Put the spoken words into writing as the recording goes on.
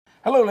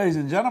Hello, ladies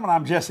and gentlemen.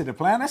 I'm Jesse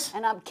Duplantis.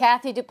 And I'm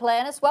Kathy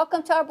Duplantis.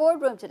 Welcome to our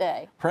boardroom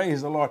today.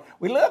 Praise the Lord.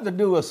 We love to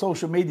do a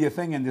social media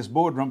thing in this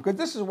boardroom because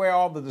this is where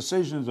all the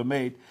decisions are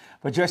made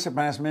for Jesse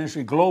Duplantis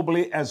Ministry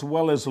globally as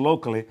well as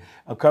locally,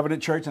 a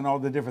Covenant Church and all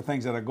the different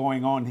things that are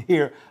going on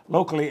here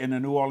locally in the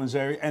New Orleans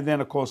area and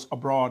then, of course,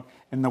 abroad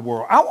in the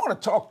world. I want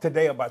to talk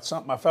today about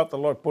something I felt the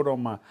Lord put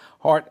on my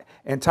heart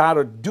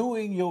entitled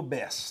Doing Your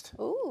Best.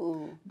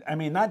 Ooh. I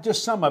mean, not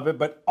just some of it,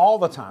 but all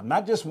the time,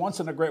 not just once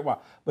in a great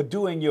while, but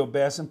doing your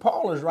best. And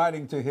Paul is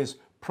writing to his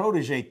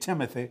protege,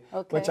 Timothy,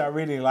 which I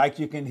really like.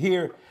 You can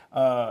hear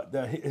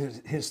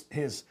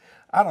his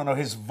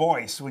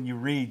voice when you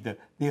read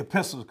the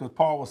epistles, because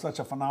Paul was such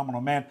a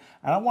phenomenal man.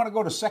 And I want to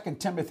go to 2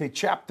 Timothy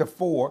chapter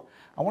 4.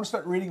 I want to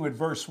start reading with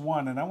verse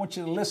 1, and I want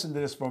you to listen to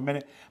this for a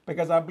minute,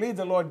 because I believe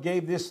the Lord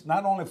gave this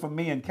not only for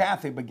me and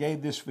Kathy, but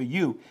gave this for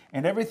you.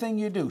 And everything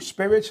you do,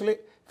 spiritually,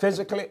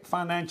 physically,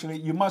 financially,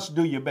 you must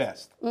do your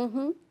best.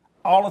 Mm-hmm.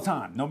 All the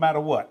time, no matter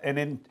what. And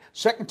in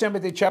 2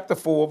 Timothy chapter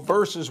 4,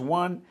 verses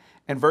 1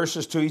 and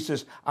verses 2, he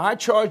says, I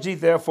charge thee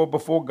therefore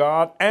before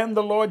God and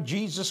the Lord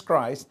Jesus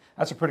Christ.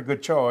 That's a pretty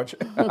good charge.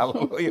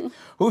 Hallelujah.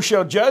 Who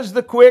shall judge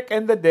the quick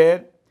and the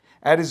dead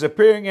at his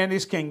appearing in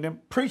his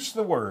kingdom. Preach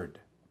the word.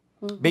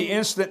 Mm-hmm. Be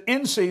instant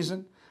in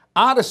season,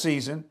 out of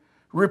season.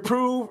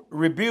 Reprove,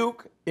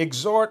 rebuke,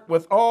 exhort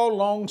with all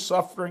long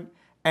suffering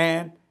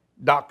and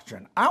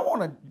doctrine. I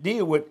want to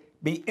deal with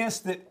be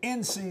instant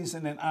in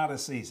season and out of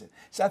season.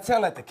 So I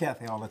tell that to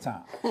Kathy all the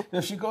time.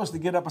 If she goes to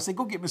get up, I say,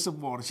 go get me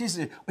some water. She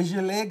said, is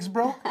your legs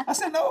broke? I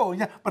said, no,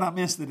 yeah, but I'm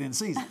instant in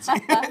season.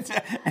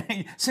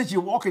 Since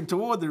you're walking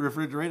toward the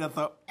refrigerator, I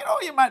thought,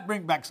 you might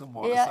bring back some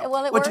water. Yeah,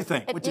 well, what you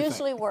think? It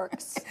usually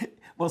works.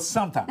 Well,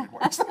 sometimes it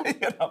works.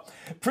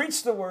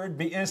 Preach the word,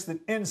 be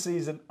instant in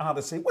season, out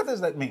of season. What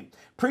does that mean?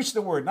 Preach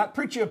the word, not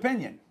preach your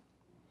opinion.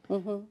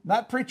 Mm-hmm.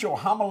 Not preach your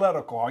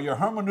homiletical or your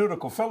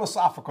hermeneutical,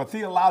 philosophical,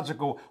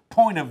 theological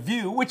point of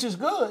view, which is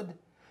good,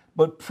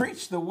 but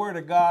preach the word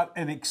of God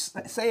and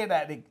say it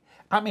at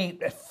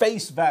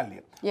face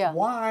value. Yeah.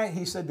 Why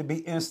he said to be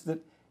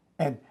instant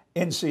and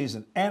in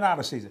season and out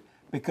of season?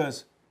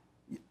 Because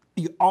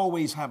you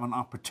always have an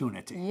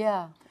opportunity.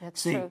 Yeah,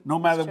 that's true. See, no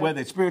matter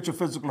whether it's spiritual,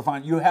 physical, or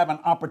fine, you have an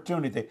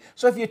opportunity.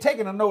 So if you're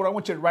taking a note, I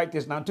want you to write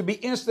this down. To be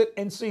instant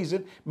in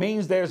season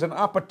means there's an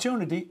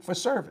opportunity for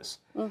service.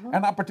 Mm-hmm.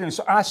 An opportunity.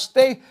 So I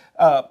stay,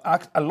 I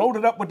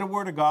loaded up with the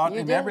Word of God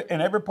in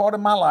every part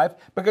of my life,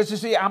 because you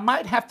see, I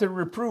might have to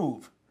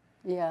reprove.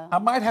 Yeah. I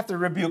might have to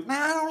rebuke. No,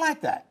 I don't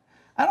like that.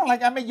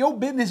 Your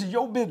business is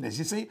your business,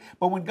 you see.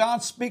 But when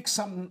God speaks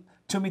something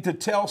to me to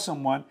tell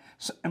someone,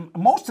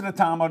 most of the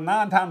time, or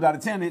 9 times out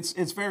of 10,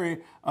 it's very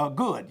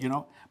good,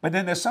 But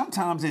then there's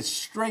sometimes it's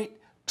straight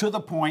to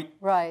the point,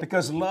 right?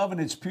 Because love in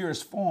its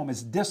purest form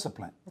is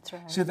discipline. That's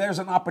right. So there's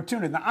an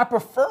opportunity. Now, I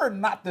prefer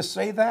not to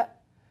say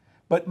that,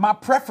 but my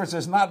preference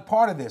is not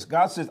part of this.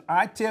 God says,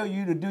 I tell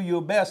you to do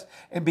your best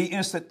and be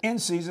instant in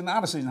season,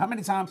 out of season. How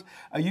many times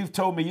you've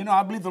told me,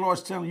 I believe the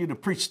Lord's telling you to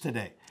preach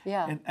today.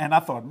 Yeah. And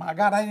I thought, my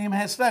God, I didn't even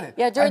have studied.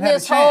 Yeah, during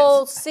this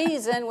whole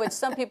season, which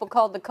some people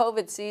call the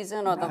COVID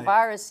season or the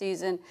virus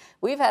season,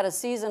 we've had a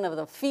season of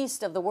the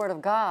feast of the Word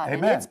of God.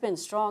 Amen. And it's been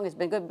strong. It's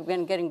been good. We've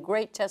been getting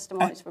great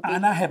testimonies for people.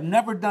 And I have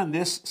never done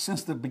this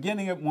since the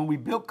beginning of when we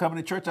built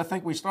Covenant Church. I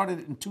think we started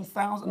it in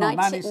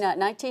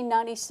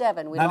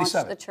 1997. We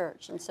launched the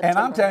church in September. And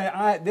I'm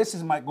telling you, this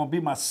is going to be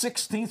my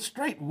 16th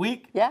straight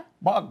week. Yeah.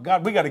 My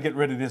God, we got to get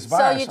rid of this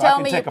virus so you tell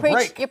me you're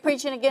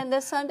preaching again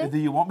this Sunday? Do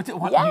you want me to?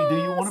 Yes.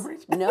 Do you want to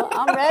preach? No,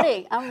 I'm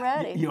ready. I'm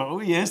ready.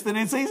 Yes, then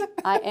in season?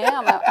 I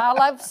am. I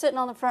love sitting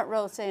on the front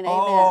row saying amen.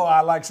 Oh,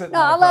 I like sitting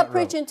on the front row. No, I love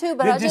preaching too,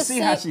 but Did you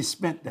see how she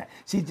spent that?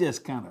 She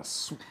just kind of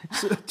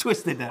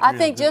twisted that. I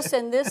think just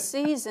in this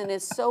season,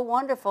 it's so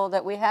wonderful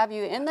that we have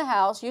you in the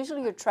house.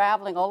 Usually you're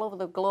traveling all over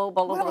the globe,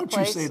 all over the place. Why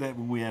don't you say that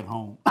when we're at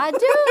home? I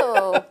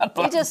do.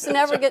 He just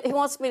never he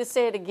wants me to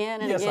say it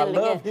again and again and again.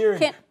 Yes, I love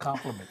hearing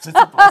compliments. It's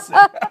a blessing.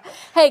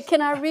 Hey,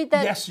 can I read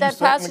that, yes, that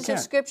passage of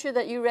Scripture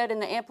that you read in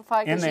the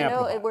Amplified?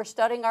 Because we're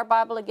studying our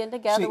Bible again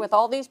together with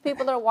all these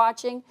people that are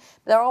watching.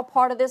 They're all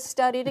part of this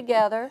study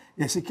together.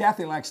 Yeah, see,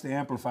 Kathy likes the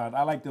Amplified.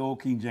 I like the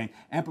old King James.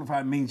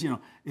 Amplified means,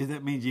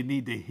 that means you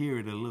need to hear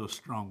it a little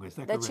stronger. Is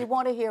that correct? That you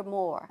want to hear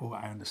more. Oh,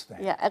 I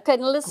understand. Yeah, okay,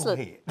 listen.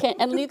 Go ahead.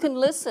 And you can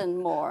listen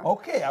more.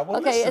 Okay, I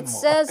will listen more. Okay, it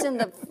says in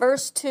the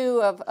verse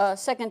 2 of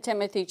 2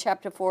 Timothy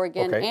chapter 4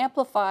 again,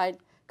 Amplified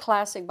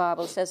Classic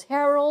Bible, says,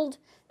 herald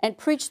and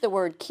preach the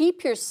word.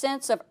 Keep your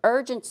sense of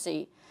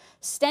urgency.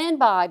 Stand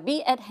by,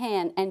 be at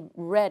hand and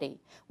ready,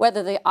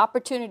 whether the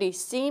opportunity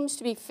seems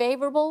to be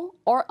favorable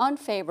or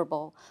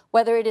unfavorable,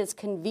 whether it is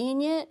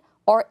convenient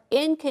or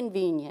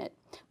inconvenient,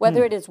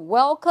 whether it is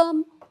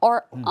welcome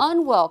or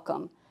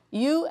unwelcome.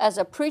 You, as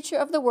a preacher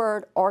of the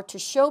word, are to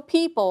show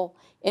people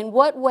in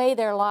what way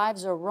their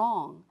lives are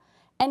wrong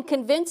and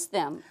convince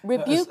them.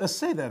 Rebuke. Let's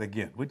say that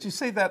again. Would you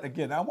say that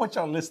again? I want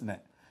y'all listening.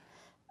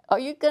 Are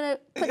you going to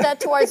put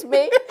that towards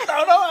me? No,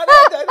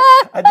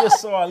 I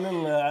just saw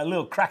a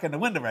little crack in the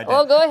window right there.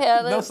 Well, go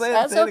ahead.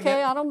 That's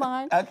okay. I don't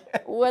mind. Okay.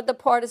 What the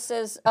part that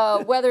says,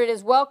 whether it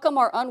is welcome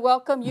or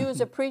unwelcome, you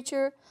as a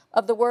preacher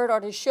of the word are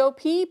to show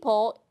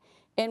people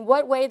in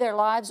what way their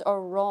lives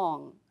are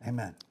wrong.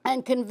 Amen.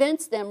 And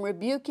convince them,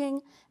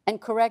 rebuking and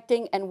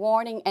correcting and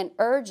warning and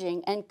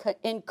urging and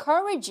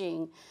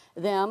encouraging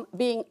them,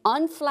 being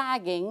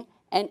unflagging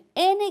and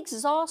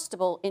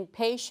inexhaustible in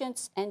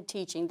patience and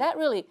teaching. That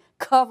really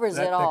covers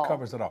it all. That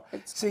covers it all.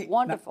 It's See,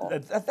 wonderful.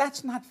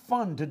 That's not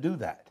fun to do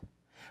that.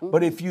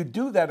 But if you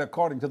do that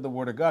according to the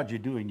Word of God, you're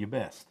doing your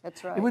best.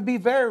 That's right. It would be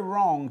very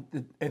wrong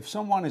if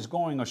someone is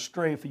going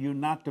astray for you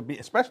not to be,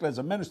 especially as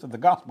a minister of the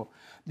gospel,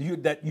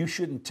 that you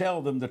shouldn't tell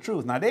them the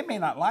truth. Now, they may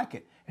not like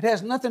it. It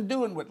has nothing to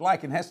do with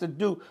liking. It has to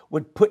do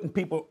with putting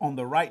people on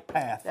the right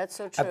path. That's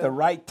so true. At the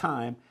right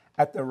time,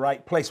 at the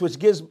right place, which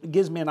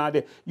gives me an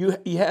idea. You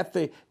have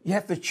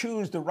to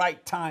choose the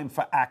right time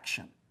for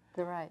action.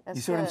 You're right. That's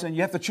You see what I'm good. saying?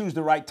 You have to choose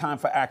the right time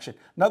for action.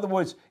 In other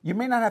words, you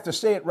may not have to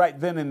say it right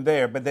then and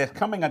there, but there's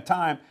coming a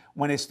time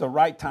when it's the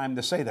right time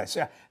to say that. See,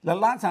 a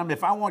lot of times,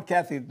 if I want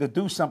Kathy to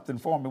do something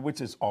for me,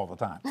 which is all the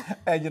time,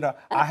 and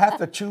I have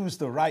to choose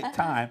the right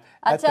time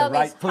at the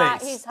right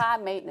place. He's high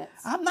maintenance.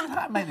 I'm not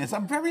high maintenance.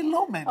 I'm very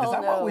low maintenance. Oh,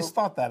 I've no. always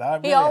thought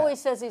that. He always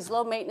says he's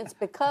low maintenance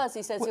because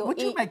he says he'll Would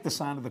eat. you make the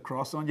sign of the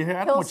cross on your hair?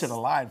 I don't want you to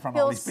lie in front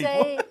of all these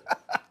people.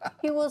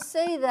 He will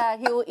say that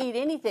he will eat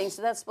anything,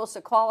 so that's supposed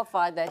to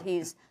qualify that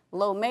he's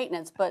low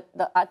maintenance. But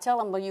I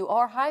tell him, well, you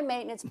are high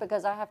maintenance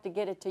because I have to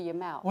get it to your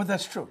mouth. Well,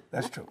 that's true.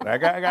 That's true. I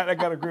got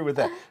to agree with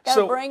that.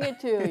 Gotta bring it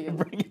to you.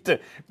 Bring it to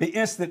be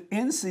instant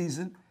in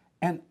season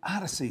and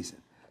out of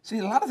season. See,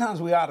 a lot of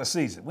times we're out of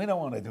season. We don't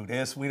want to do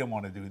this. We don't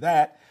want to do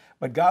that.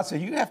 But God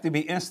said you have to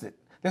be instant.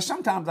 There's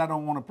sometimes I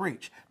don't want to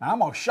preach. Now, I'm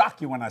going to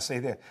shock you when I say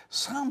that.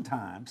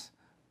 Sometimes,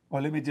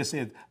 well, let me just say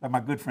it like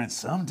my good friend,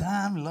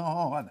 sometime,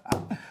 Lord,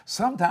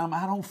 sometime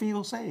I don't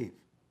feel saved.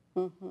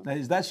 Now,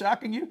 is that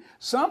shocking you?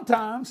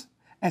 Sometimes,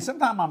 and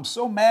sometimes I'm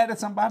so mad at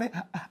somebody,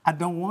 I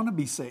don't want to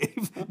be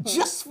saved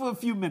just for a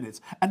few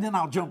minutes, and then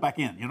I'll jump back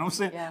in. You know what I'm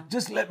saying? Yeah.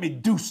 Just let me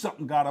do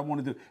something, God, I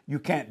want to do. You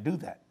can't do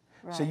that.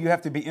 Right. So you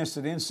have to be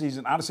instant in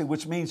season, honestly,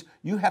 which means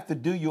you have to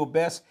do your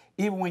best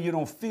even when you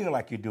don't feel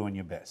like you're doing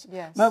your best.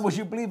 Yes. In other words,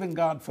 you believe in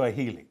God for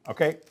healing,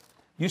 okay?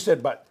 You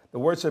said, but the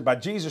word said, by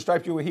Jesus'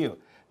 stripes you were healed.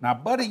 Now,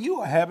 buddy,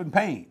 you are having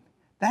pain.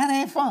 That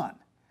ain't fun.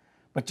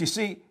 But you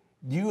see,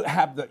 you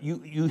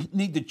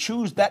need to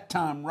choose that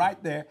time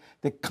right there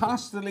to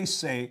constantly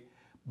say,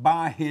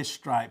 by his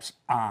stripes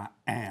I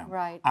am.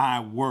 Right.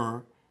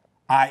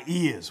 I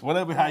is,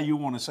 whatever how you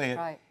want to say it,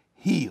 Right.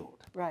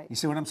 healed. Right. You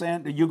see what I'm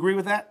saying? Do you agree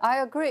with that? I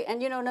agree. And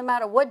no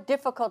matter what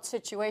difficult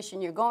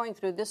situation you're going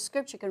through, this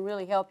scripture can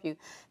really help you.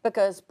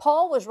 Because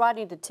Paul was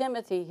writing to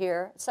Timothy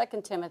here,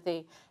 2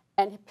 Timothy,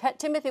 and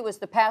Timothy was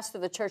the pastor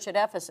of the church at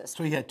Ephesus.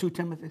 So he had two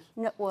Timothys?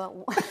 No,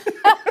 well,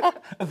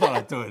 I thought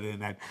I threw it in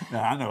that. No,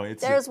 I know.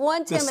 there's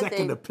one the Timothy.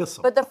 second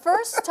epistle. But the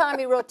first time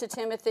he wrote to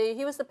Timothy,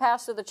 he was the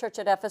pastor of the church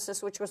at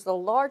Ephesus, which was the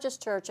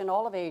largest church in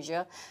all of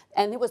Asia,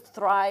 and it was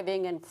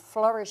thriving and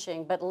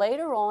flourishing. But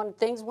later on,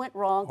 things went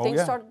wrong. Things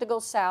started to go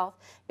south,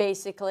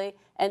 basically.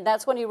 And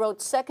that's when he wrote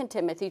 2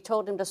 Timothy. He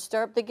told him to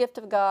stir up the gift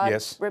of God.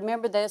 Yes.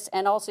 Remember this.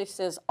 And also he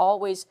says,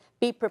 always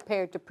be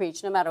prepared to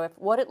preach, no matter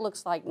what it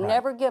looks like. Right.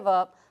 Never give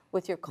up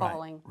with your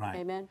calling. Right.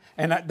 Amen.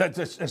 And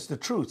that's the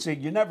truth. See,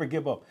 you never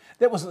give up.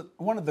 That was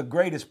one of the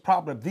greatest,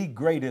 probably the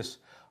greatest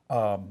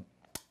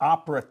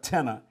opera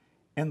tenor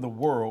in the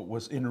world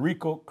was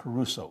Enrico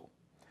Caruso.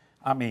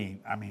 I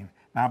mean,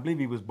 now I believe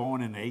he was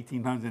born in the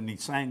 1800s and he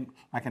sang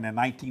like in the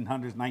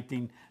 1900s,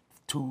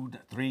 1902,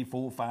 3,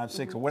 4, 5,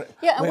 6, or whatever.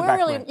 Yeah,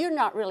 and you're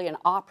not really an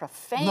opera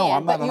fan. No,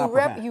 I'm not but an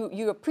opera fan.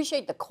 You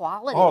appreciate the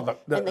quality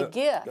and the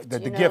gift.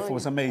 The gift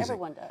was amazing.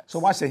 Everyone does.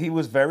 So I said he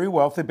was very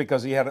wealthy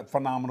because he had a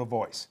phenomenal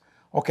voice.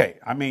 Okay,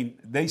 I mean,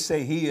 they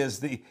say he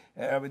is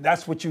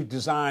that's what you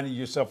design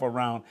yourself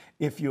around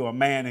if you're a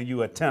man and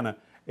you're a tenor.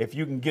 If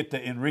you can get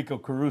to Enrico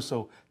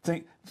Caruso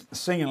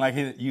singing like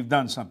you've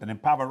done something.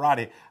 And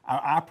Pavarotti,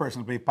 I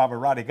personally believe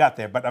Pavarotti got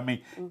there. But I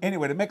mean,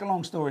 anyway, to make a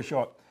long story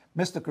short,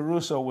 Mr.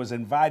 Caruso was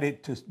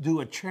invited to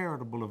do a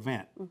charitable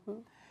event.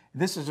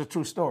 This is a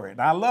true story.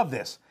 And I love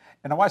this.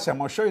 And I said, I'm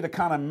going to show you the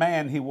kind of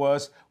man he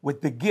was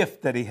with the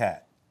gift that he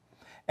had.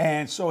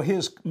 And so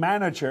his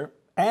manager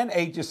and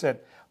agent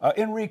said,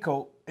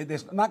 Enrico,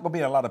 there's not going to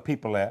be a lot of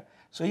people there.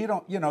 So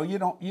you're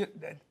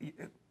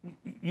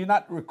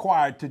not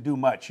required to do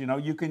much.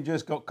 You can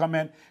just come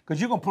in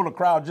because you're going to pull a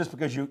crowd just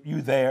because you're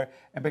there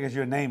and because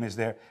your name is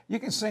there. You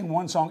can sing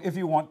one song if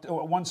you want,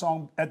 one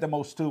song at the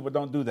most two, but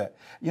don't do that.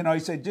 He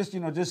said, just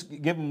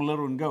give them a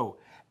little and go.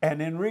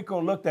 And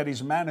Enrico looked at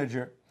his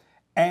manager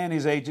and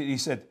his agent. He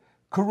said,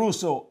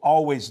 Caruso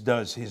always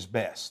does his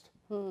best.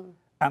 And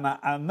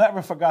I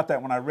never forgot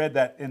that when I read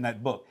that in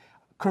that book.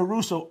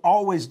 Caruso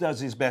always does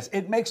his best.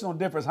 It makes no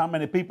difference how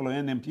many people are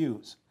in them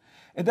pews.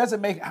 It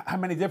doesn't make how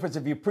many difference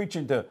if you're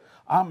preaching to,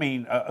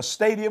 a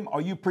stadium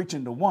or you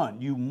preaching to one.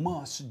 You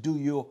must do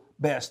your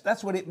best.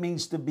 That's what it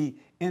means to be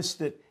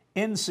instant,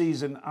 in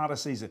season, out of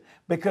season,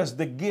 because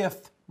the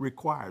gift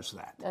requires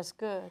that. That's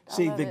good.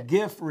 See, the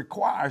gift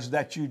requires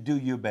that you do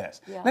your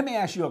best. Yeah. Let me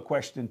ask you a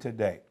question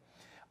today.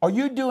 Are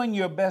you doing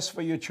your best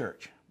for your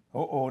church?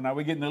 Uh-oh, now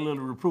we're getting a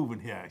little reproving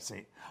here, I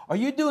see. Are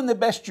you doing the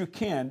best you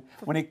can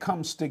when it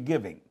comes to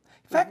giving?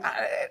 In fact,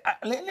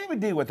 let me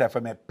deal with that for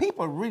a minute.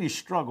 People really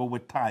struggle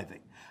with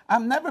tithing.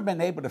 I've never been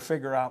able to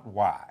figure out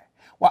why.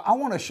 Well, I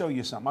want to show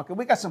you something. Okay,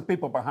 we got some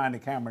people behind the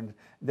camera and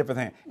different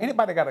things.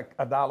 Anybody got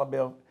a dollar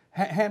bill?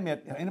 Hand me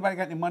anybody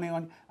got any money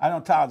on you? I know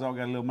Todd's all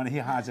got a little money. He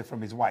hides it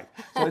from his wife.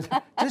 So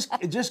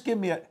just give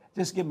me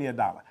a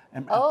dollar.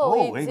 And,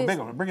 he's big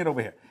one. Bring it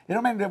over here. It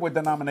don't matter what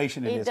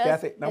denomination it is,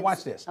 Kathy. Now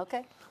watch this.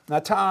 Okay. Now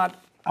Todd,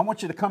 I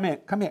want you to come in.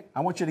 Come here. I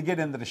want you to get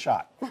into the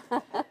shot.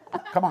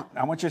 Come on.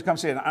 I want you to come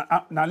see it.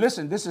 Now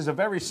listen, this is a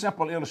very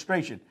simple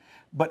illustration,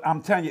 but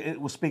I'm telling you,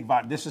 it will speak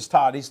volumes. This is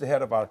Todd. He's the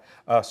head of our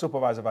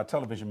supervisor of our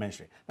television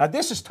ministry. Now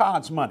this is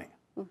Todd's money.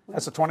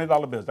 That's a $20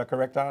 bill. Is that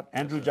correct, Todd?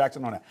 Andrew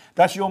Jackson on that.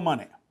 That's your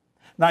money.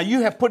 Now,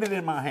 you have put it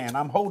in my hand.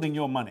 I'm holding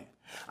your money.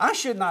 I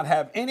should not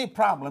have any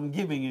problem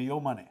giving you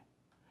your money.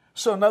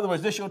 So, in other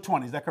words, this is your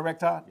 20. Is that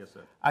correct, Todd? Yes,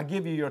 sir. I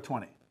give you your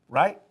 20,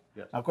 right?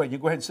 Yes. Now, you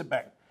go ahead and sit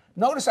back.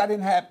 Notice I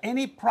didn't have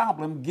any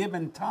problem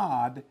giving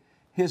Todd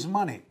his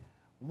money.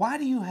 Why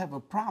do you have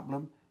a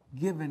problem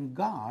giving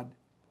God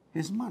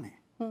his money?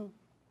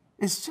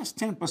 It's just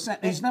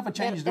 10%. He's never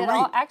changed the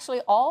rate. Actually,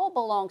 all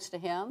belongs to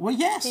him. Well,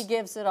 yes. He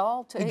gives it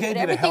all to He him. gave you the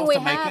Everything health we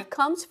to make have it.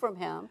 comes from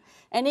him.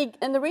 And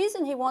the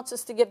reason he wants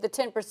us to give the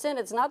 10%,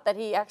 it's not that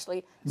he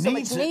actually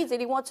Needs needs it.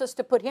 He wants us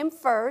to put him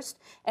first.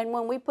 And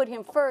when we put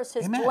him first,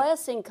 his Amen.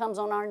 blessing comes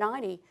on our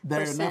 90%.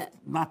 There's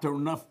not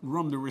enough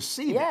room to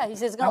receive it. Yeah, he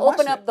says he's going Now, to watch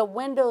open it. up the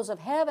windows of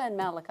heaven,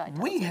 Malachi.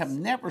 We have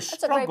never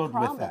That's a great struggled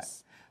with that.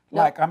 promise.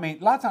 Like, I mean,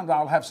 a lot of times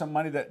I'll have some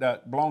money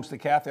that belongs to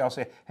Kathy. I'll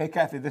say, hey,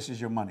 Kathy, this is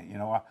your money, you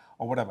know,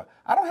 or whatever.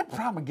 I don't have a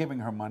problem giving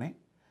her money.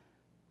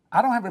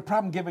 I don't have a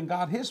problem giving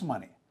God his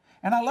money.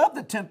 And I love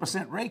the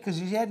 10% rate because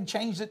he hadn't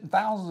changed it in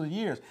thousands of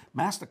years.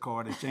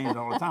 MasterCard has changed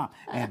all the time.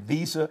 And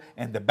Visa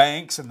and the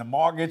banks and the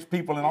mortgage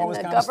people and all this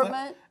kind of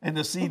stuff. And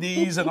the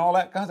CDs and all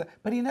that kind of stuff.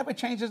 But he never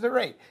changes the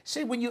rate.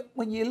 See, when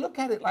you look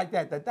at it like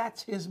that,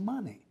 that's his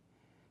money.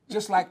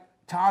 Just like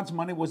Todd's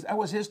money that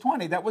was his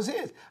 20. That was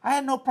his. I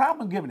had no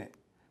problem giving it.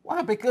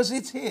 Why? Because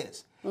it's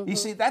his. You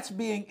see, that's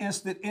being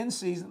instant in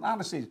season, out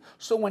of season.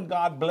 So when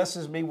God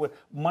blesses me with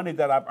money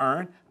that I've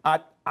earned,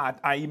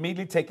 I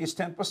immediately take his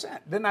 10%.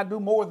 Then I do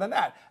more than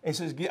that. He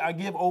says, I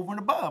give over and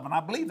above, and I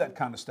believe that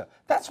kind of stuff.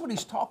 That's what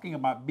he's talking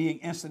about, being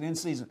instant in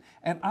season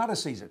and out of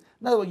season.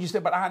 In other words, you say,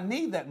 but I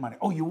need that money.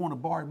 Oh, you want to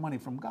borrow money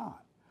from God.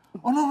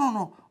 Oh,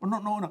 no.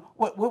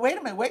 Wait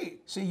a minute,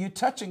 wait. See, you're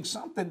touching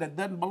something that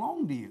doesn't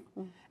belong to you.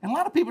 And a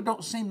lot of people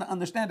don't seem to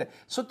understand it.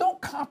 So don't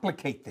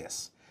complicate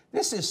this.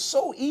 This is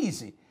so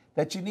easy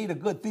that you need a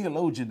good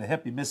theologian to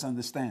help you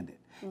misunderstand it.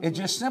 It's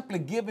just simply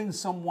giving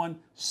someone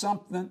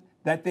something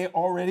that they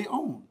already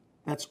own,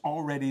 that's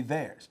already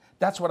theirs.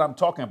 That's what I'm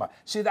talking about.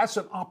 See, that's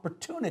an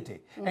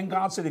opportunity. And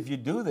God said, if you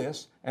do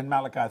this, in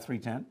Malachi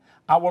 3:10,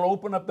 I will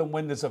open up the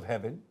windows of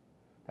heaven.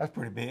 That's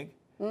pretty big.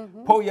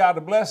 Pour you out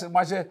a blessing.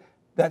 Watch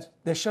that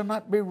there shall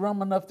not be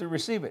room enough to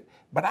receive it.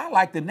 But I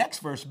like the next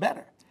verse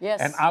better.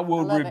 Yes, and I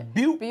will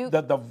rebuke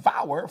the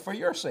devourer for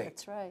your sake.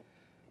 That's right.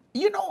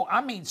 You know,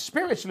 I mean,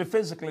 spiritually,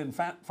 physically, and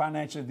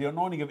financially, the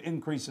anointing of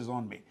increase is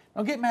on me.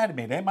 Don't get mad at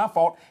me. It ain't my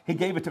fault. He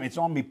gave it to me. It's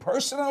on me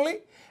personally,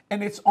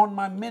 and it's on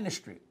my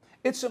ministry.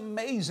 It's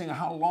amazing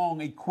how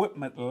long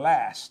equipment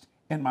lasts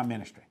in my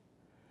ministry.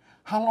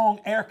 How long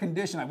air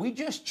conditioning. We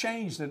just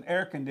changed an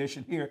air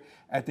conditioner here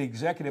at the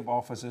executive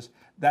offices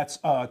that's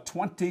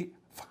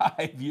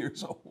 25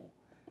 years old.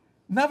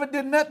 Never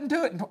did nothing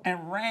to it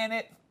and ran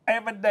it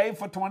every day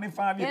for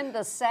 25 years. In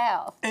the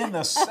South. In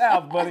the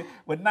South, buddy,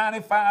 with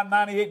 95,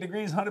 98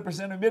 degrees,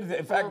 100% humidity.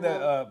 In fact,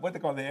 what they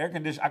call the air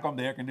condition, I call them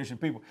the air conditioning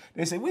people.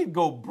 They say, we'd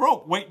go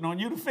broke waiting on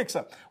you to fix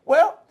up.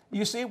 Well,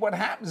 you see, what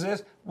happens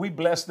is we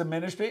bless the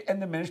ministry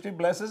and the ministry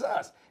blesses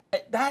us.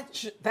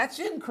 That's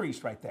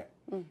increase right there.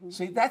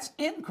 See, that's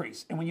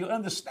increase. And when you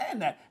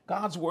understand that,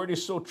 God's word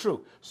is so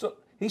true. So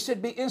he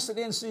said, be instant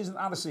in season,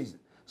 out of season.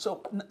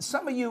 So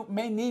some of you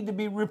may need to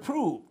be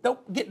reproved.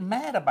 Don't get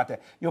mad about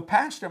that. Your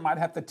pastor might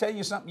have to tell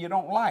you something you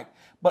don't like.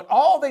 But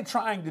all they're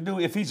trying to do,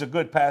 if he's a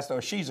good pastor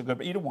or she's a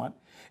good, either one,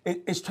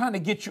 is trying to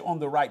get you on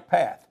the right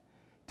path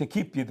to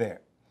keep you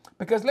there.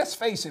 Because let's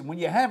face it, when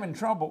you're having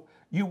trouble,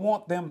 you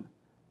want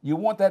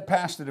that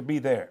pastor to be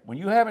there. When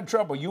you're having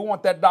trouble, you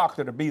want that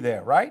doctor to be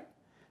there, right?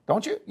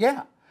 Don't you?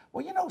 Yeah.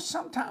 Well, you know,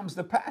 sometimes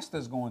the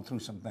pastor's going through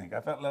some things.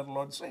 I felt led the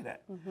Lord to say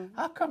that.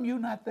 How come you're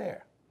not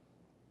there?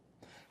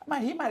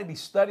 He might be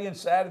studying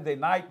Saturday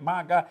night,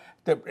 my God,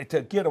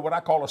 to get what I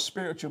call a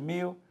spiritual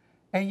meal,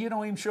 and you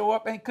don't even show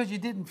up because you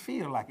didn't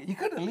feel like it. You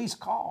could have at least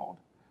called.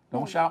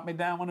 Don't shout me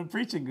down when I'm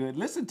preaching good.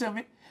 Listen to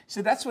me.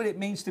 See, that's what it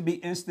means to be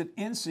instant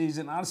in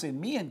season. Honestly,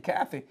 me and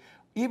Kathy,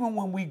 even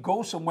when we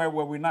go somewhere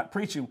where we're not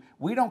preaching,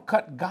 we don't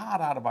cut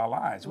God out of our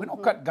lives. We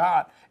don't cut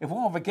God. If we're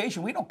on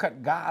vacation, we don't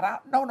cut God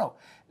out. No.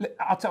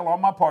 I'll tell all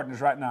my partners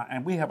right now,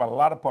 and we have a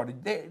lot of partners.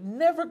 There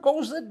never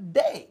goes a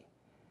day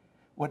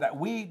that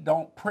we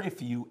don't pray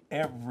for you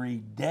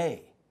every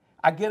day.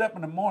 I get up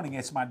in the morning.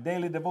 It's my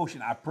daily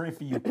devotion. I pray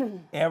for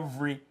you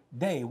every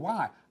day.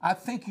 Why? I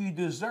think you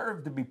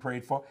deserve to be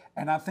prayed for,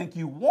 and I think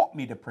you want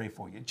me to pray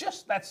for you.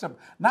 Just that simple.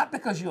 Not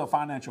because you're a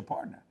financial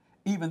partner,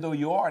 even though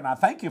you are, and I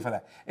thank you for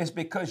that. It's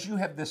because you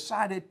have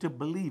decided to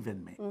believe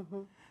in me.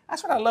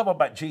 That's what I love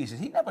about Jesus.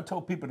 He never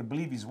told people to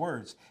believe his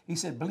words. He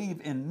said,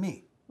 believe in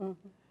me.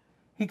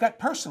 He got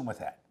personal with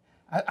that.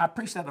 I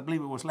preached that, I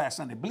believe it was last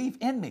Sunday. Believe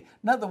in me.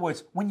 In other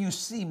words, when you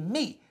see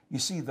me, you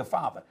see the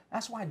Father.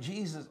 That's why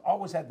Jesus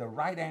always had the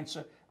right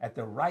answer at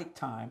the right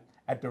time,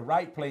 at the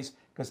right place,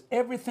 because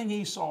everything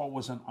he saw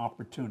was an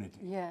opportunity.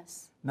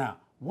 Yes. Now,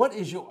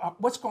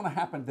 what's going to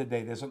happen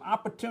today? There's an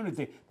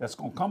opportunity that's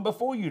going to come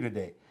before you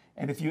today.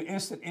 And if you're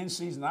instant in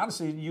season, out of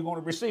season, you're going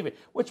to receive it.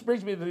 Which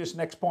brings me to this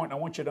next point. I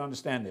want you to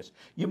understand this.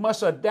 You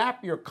must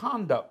adapt your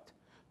conduct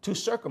to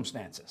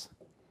circumstances.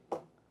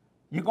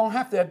 You're going to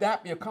have to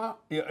adapt your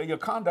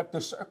conduct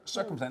to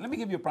circumstances. Let me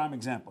give you a prime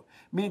example.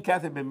 Me and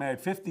Kathy have been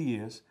married 50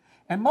 years.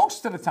 And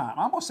most of the time,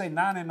 I'm going to say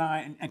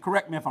 99, and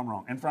correct me if I'm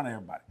wrong, in front of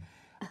everybody.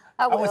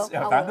 I will.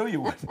 I know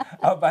you would.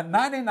 About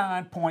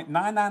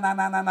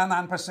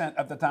 99.99999%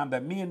 of the time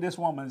that me and this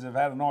woman have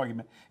had an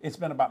argument, it's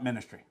been about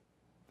ministry.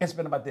 It's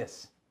been about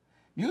this.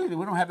 Usually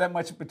we don't have that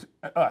much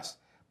us.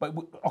 But,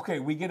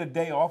 we get a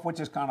day off, which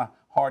is kind of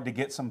hard to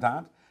get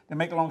sometimes. To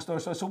make a long story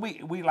short, so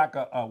we like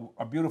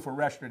a beautiful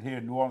restaurant here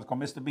in New Orleans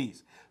called Mr.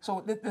 B's.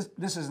 So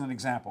this is an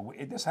example.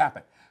 This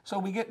happened. So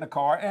we get in the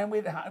car and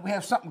we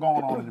have something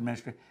going on in the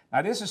ministry.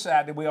 Now this is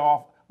Saturday. We're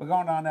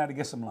going down there to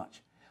get some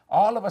lunch.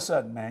 All of a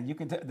sudden, man, you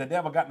can the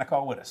devil got in the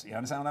car with us. You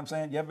understand what I'm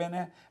saying? You ever been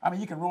there? I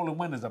mean, you can roll the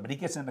windows up, but he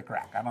gets in the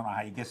crack. I don't know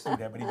how he gets through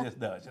there, but he just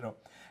does. To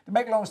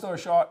make a long story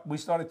short, we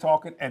started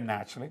talking, and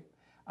naturally,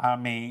 I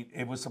mean,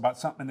 it was about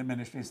something in the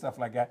ministry and stuff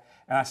like that.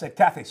 And I said,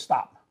 Kathy,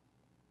 stop.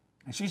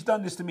 And she's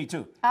done this to me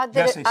too.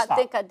 Jesse, stop. I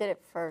think I did it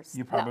first.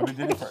 You probably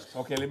did it first.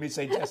 Okay, let me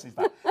say, Jesse,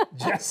 stop.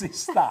 Jesse,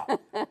 stop.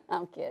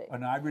 I'm kidding. Oh,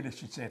 no, I really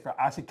should say it first.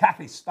 I said,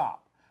 Kathy,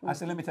 stop. I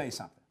said, let me tell you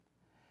something.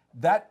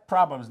 That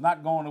problem is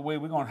not going away.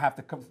 We're going to have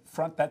to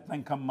confront that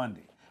thing come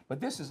Monday.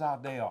 But this is our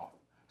day off.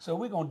 So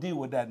we're going to deal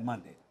with that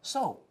Monday.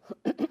 So,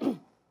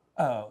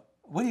 what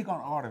are you going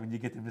to order when you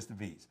get to Mr.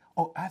 B's?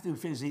 Oh, after we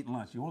finish eating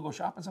lunch, you want to go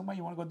shopping somewhere?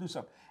 You want to go do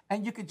something?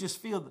 And you could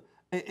just feel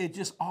it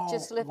just all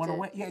went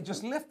away. Yeah,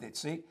 just lift it,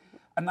 see?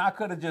 And I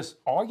could have just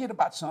argued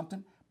about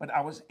something, but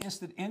I was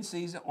instant in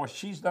season, or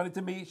she's done it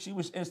to me. She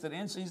was instant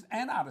in season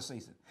and out of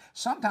season.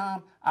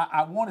 Sometimes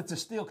I wanted to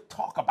still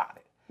talk about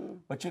it.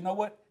 But you know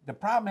what? The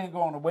problem ain't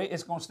going away.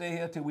 It's going to stay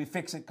here till we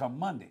fix it come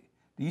Monday.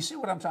 Do you see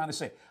what I'm trying to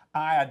say?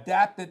 I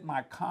adapted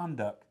my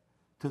conduct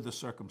to the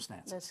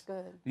circumstances. That's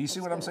good. Do you see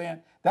what I'm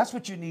saying? That's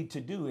what you need to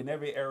do in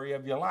every area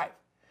of your life.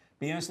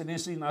 Be instant in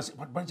season. I say,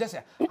 but Jesse,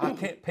 I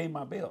can't pay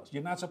my bills.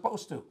 You're not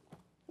supposed to.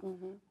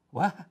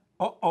 What?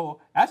 Uh-oh,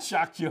 that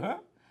shocked you, huh?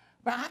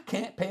 But I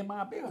can't pay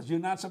my bills. You're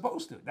not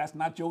supposed to. That's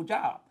not your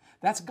job.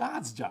 That's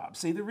God's job.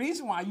 See, the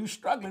reason why you're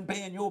struggling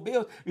paying your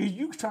bills is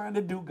you trying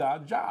to do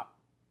God's job.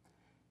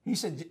 He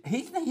said,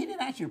 he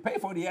didn't ask you to pay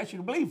for it. He asked you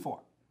to believe for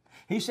it.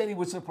 He said he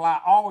would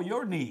supply all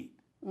your need,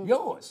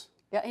 yours.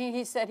 Yeah,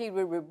 he said he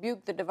would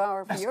rebuke the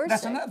devourer for your sake.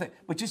 That's another thing.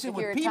 But you see,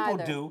 what people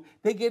do,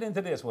 they get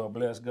into this. Well,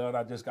 bless God,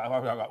 I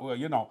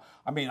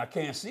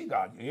can't see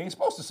God. You ain't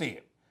supposed to see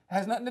it. It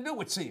has nothing to do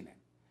with seeing it.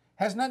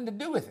 Has nothing to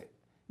do with it.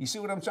 You see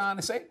what I'm trying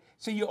to say?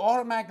 So you're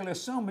automatically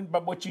assuming,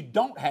 but what you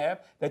don't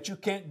have, that you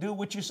can't do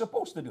what you're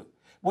supposed to do.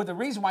 Well, the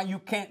reason why you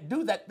can't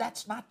do that,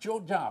 that's not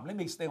your job. Let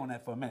me stay on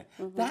that for a minute.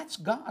 That's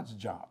God's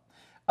job.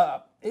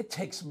 It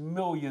takes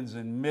millions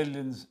and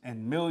millions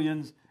and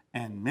millions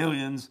and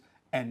millions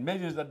and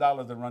millions of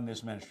dollars to run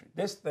this ministry.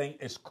 This thing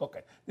is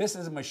cooking. This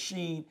is a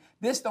machine.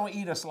 This don't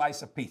eat a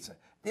slice of pizza.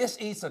 This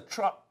eats a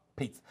truck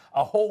pizza,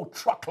 a whole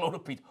truckload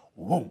of pizza.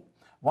 Boom.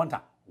 One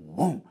time.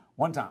 Boom.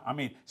 One time. I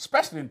mean,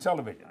 especially in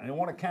television. I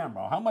want a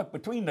camera. How much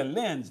between the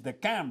lens, the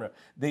camera,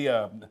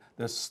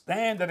 the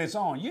stand that it's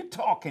on? You're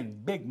talking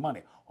big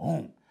money.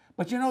 Boom.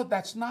 But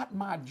that's not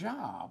my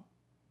job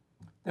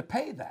to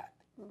pay that.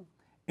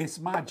 It's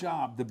my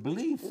job to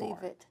believe for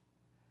it.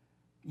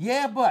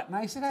 Yeah, but.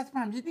 Now, you see, that's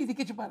fine. You need to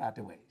get your butt out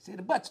the way. See,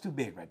 the butt's too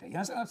big right there. You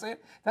understand what I'm saying?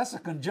 That's a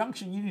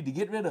conjunction you need to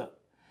get rid of.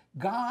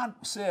 God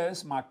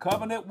says, my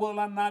covenant will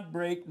I not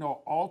break,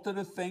 nor alter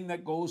the thing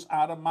that goes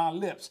out of my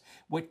lips.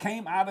 What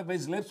came out of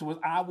his lips was,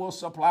 I will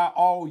supply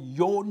all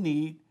your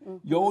need,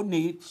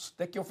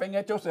 stick your finger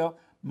at yourself,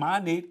 my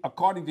need,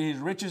 according to his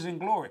riches and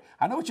glory.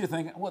 I know what you're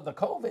thinking. Well, the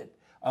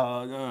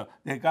COVID,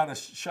 they got to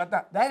shut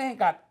down. That ain't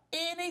got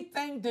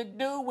anything to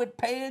do with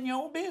paying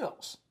your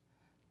bills,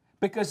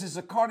 because it's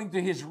according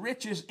to his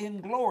riches in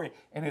glory,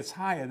 and it's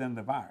higher than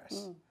the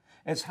virus.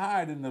 It's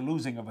higher than the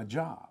losing of a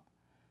job.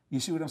 You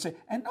see what I'm saying?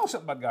 And know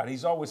something about God.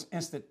 He's always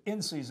instant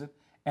in season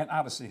and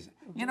out of season.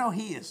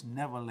 He is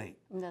never late.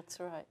 That's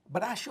right.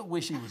 But I sure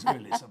wish he was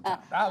early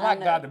sometimes. I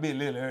like God to be a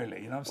little early,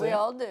 you know what I'm saying? We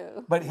all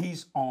do. But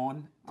he's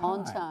on time.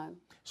 On time.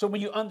 So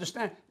when you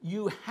understand,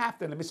 you have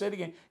to, let me say it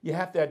again, you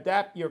have to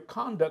adapt your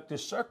conduct to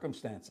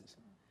circumstances.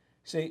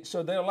 See,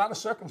 so there are a lot of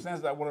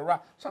circumstances that will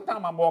arise.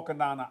 Sometimes I'm walking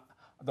down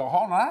the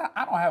hall. Now,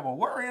 I don't have a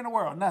worry in the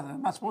world, nothing.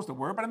 I'm not supposed to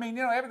worry, but I mean,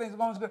 everything's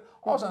going good.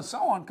 All of a sudden,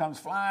 someone comes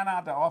flying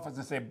out the office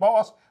and say,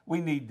 boss,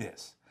 we need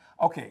this.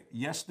 Okay,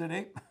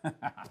 yesterday,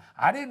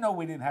 I didn't know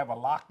we didn't have a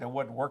lock that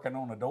wasn't working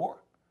on the door.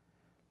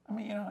 I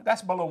mean,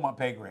 that's below my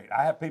pay grade.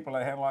 I have people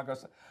that handle like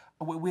us.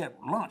 We had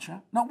lunch, huh?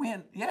 No, we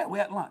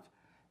had lunch.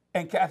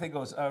 And Kathy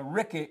goes,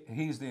 Ricky,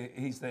 he's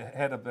the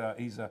head of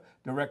he's a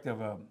director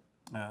of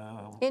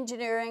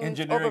engineering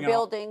over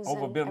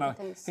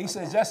buildings. He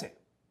says, Jesse,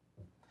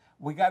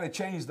 we got to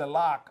change the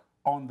lock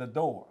on the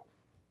door.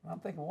 And I'm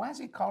thinking, why is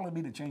he calling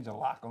me to change the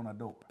lock on the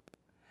door?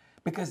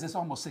 Because it's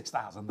almost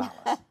 $6,000.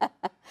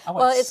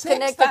 Well, it's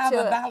connected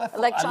to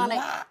electronic.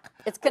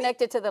 It's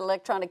connected to the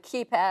electronic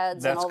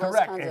keypads and all those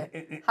kinds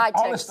of high-tech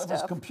all this stuff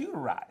stuff. is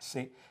computerized.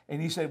 See,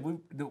 and he said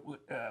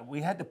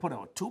we had to put a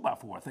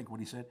 2x4, I think, what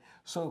he said,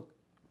 so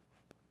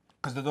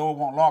because the door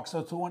won't lock,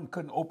 so someone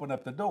couldn't open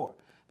up the door.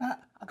 Now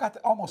I got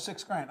almost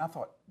 $6,000. I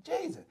thought,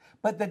 Jesus!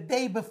 But the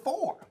day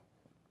before,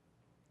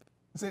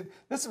 see,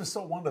 this was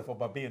so wonderful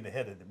about being the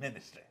head of the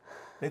ministry.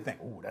 They think,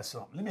 oh, that's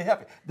something. Let me help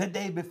you. The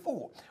day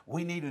before,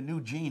 we need a new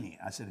genie.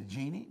 I said, a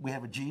genie? We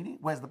have a genie?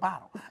 Where's the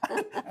bottle?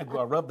 I go,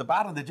 I rub the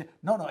bottle.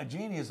 No, a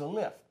genie is a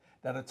lift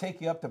that'll take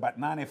you up to about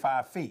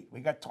 95 feet. We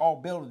got tall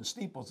buildings,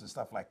 steeples, and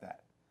stuff like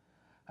that.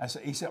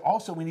 He said,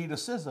 also, we need a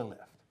scissor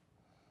lift.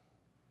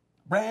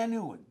 Brand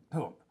new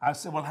one. I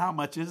said, well, how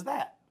much is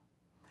that?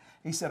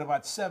 He said,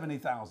 about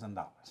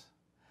 $70,000.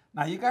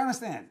 Now, you got to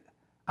understand,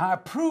 I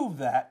approved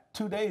that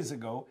 2 days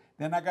ago.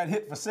 Then I got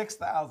hit for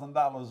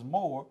 $6,000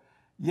 more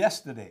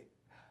yesterday.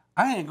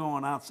 I ain't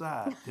going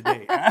outside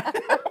today.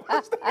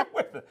 I'm staying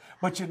with it.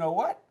 But you know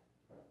what?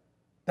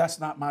 That's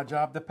not my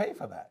job to pay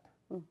for that.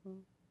 Mm-hmm.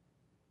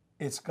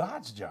 It's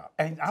God's job.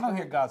 And I don't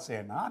hear God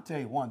saying, now, I'll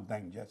tell you one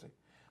thing, Jesse.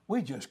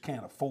 We just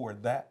can't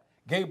afford that.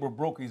 Gabriel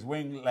broke his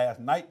wing last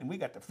night, and we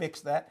got to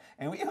fix that.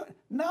 And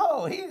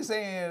no, he didn't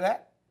say any of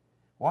that.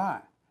 Why?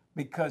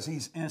 Because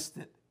he's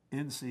instant,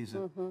 in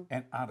season,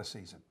 and out of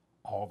season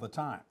all the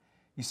time.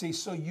 You see,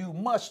 so you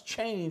must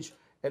change.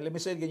 And let me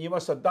say it again, you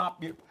must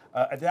adapt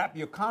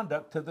your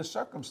conduct to the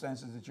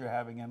circumstances that you're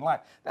having in life.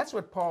 That's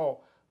what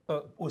Paul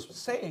was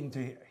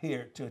saying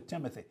here to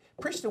Timothy.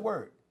 Preach the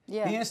word.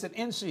 Yeah. Be instant,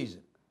 in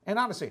season, and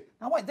out of season.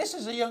 Now wait, this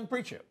is a young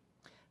preacher.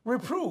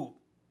 Reprove.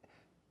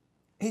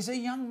 He's a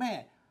young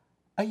man.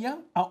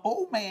 An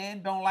old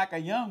man don't like a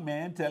young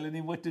man telling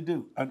him what to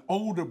do. An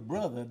older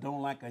brother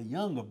don't like a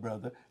younger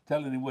brother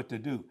telling him what to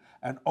do.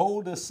 An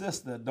older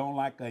sister don't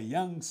like a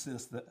younger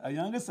sister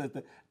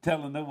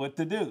telling her what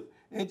to do.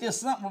 It's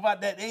just something about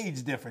that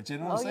age difference, you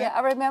know what I'm saying? Yeah, I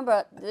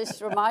remember, this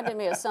reminded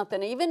me of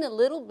something. Even the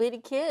little bitty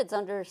kids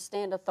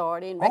understand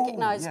authority and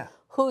recognize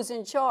who's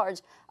in charge.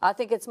 I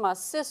think it's my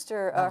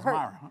sister,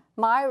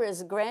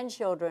 Myra's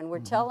grandchildren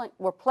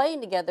were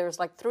playing together. It was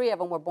like 3 of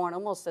them were born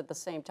almost at the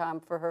same time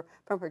from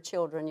her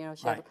children.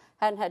 She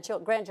hadn't had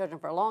grandchildren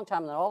for a long time,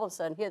 and then all of a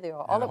sudden, here they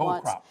are all at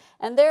once. Crop.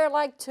 And they're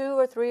like 2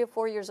 or 3 or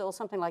 4 years old,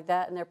 something like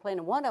that, and they're playing.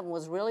 And one of them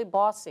was really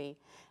bossy,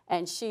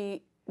 and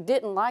she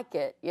didn't like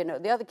it.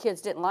 The other kids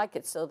didn't like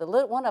it, so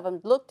one of them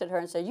looked at her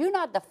and said, "You're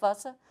not the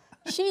fusser.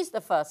 She's the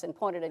fuss," and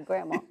pointed at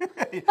Grandma.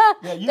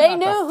 They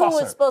knew who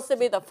was supposed to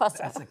be the fusser.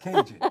 That's a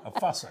Cajun, a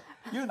fusser.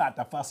 You're not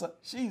the fusser.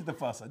 She's the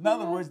fusser. In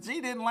other words, she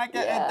didn't like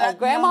it at that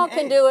Grandma young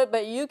can age. do it,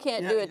 but you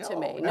can't do it to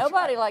me.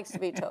 Nobody likes to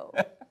be told.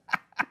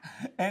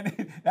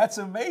 And that's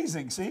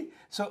amazing, see?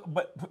 So,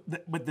 but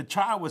the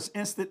child was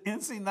instant,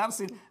 not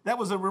seen. That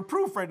was a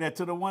reproof right there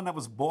to the one that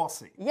was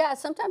bossy. Yeah,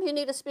 sometimes you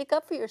need to speak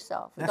up for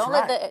yourself. That's Don't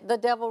let the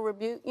devil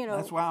rebuke,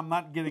 That's why I'm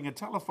not getting a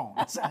telephone.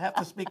 I have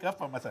to speak up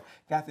for myself.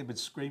 Kathy's been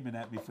screaming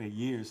at me for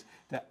years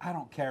that I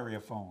don't carry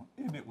a phone.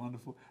 Isn't it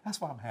wonderful? That's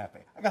why I'm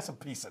happy. I got some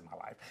peace in my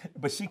life.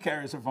 But she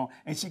carries her phone,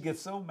 and she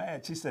gets so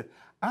mad. She said,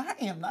 "I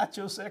am not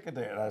your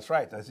secretary." That's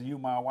right. That's you,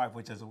 my wife,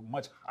 which is a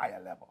much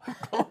higher level.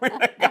 Glory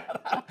to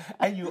God.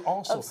 And you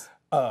also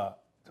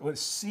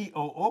was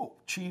COO,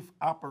 Chief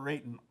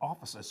Operating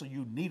Officer, so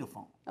you need a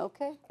phone.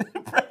 Okay.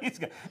 Praise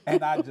God.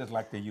 And I just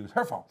like to use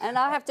her phone. And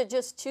I have to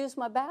just choose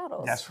my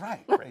battles. That's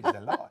right. Praise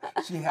the Lord.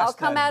 She has I'll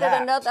come at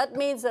it another. That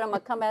means that I'm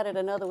gonna come at it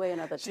another way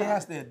another time. She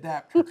has to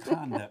adapt her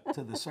conduct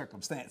to the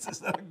circumstances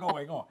that are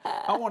going on.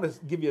 I want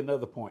to give you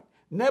another point.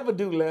 Never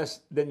do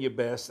less than your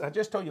best. I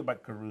just told you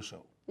about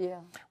Caruso. Yeah.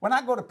 When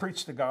I go to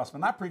preach the gospel,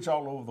 and I preach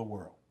all over the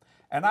world,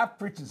 and I've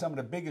preached in some of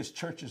the biggest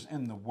churches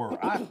in the world.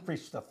 I've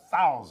preached to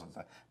thousands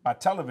by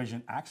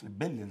television, actually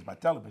billions by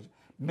television,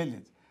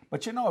 millions.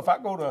 But if I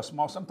go to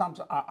sometimes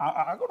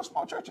I go to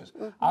small churches.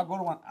 Mm-hmm. I'll go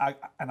to one,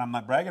 and I'm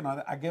not bragging on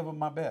it, I give them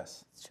my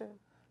best. It's true.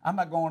 I'm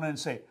not going in and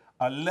say,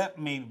 let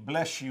me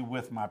bless you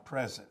with my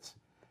presence.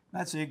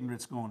 That's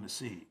ignorance going to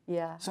seed.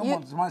 Yeah.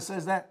 Somebody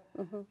says that,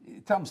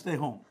 tell them stay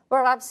home.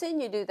 Well, I've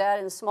seen you do that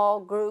in small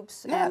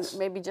groups, yes. And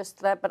maybe just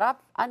that, but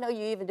I know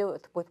you even do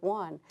it with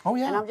one. Oh,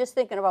 yeah. And I'm just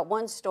thinking about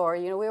one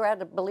story. We were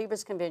at a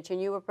Believers Convention.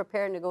 You were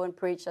preparing to go and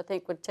preach, I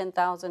think, with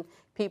 10,000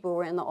 people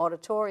were in the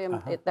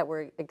auditorium that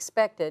were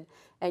expected,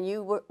 and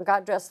you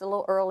got dressed a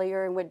little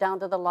earlier and went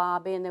down to the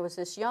lobby, and there was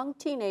this young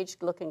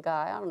teenage-looking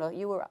guy. I don't know,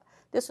 you were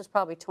This was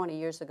probably 20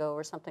 years ago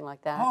or something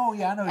like that. Oh,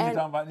 yeah, I know what you're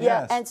talking about.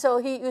 Yeah, Yes. and so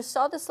you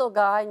saw this little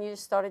guy, and you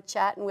started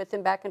chatting with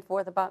him back and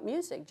forth about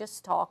music,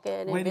 just talking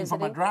and Waiting visiting.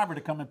 for my driver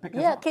to come and pick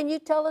us Yeah, up. can you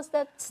tell us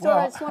that story?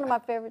 Well, It's one of my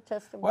favorite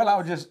testimonies. Well, I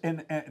was just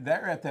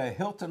there at the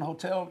Hilton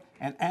Hotel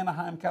in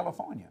Anaheim,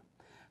 California.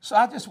 So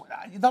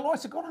the Lord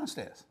said, go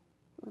downstairs.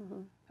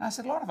 And I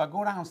said, Lord, if I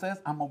go downstairs,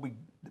 I'm going to be,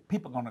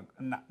 people going to,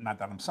 not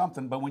that I'm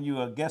something, but when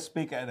you're a guest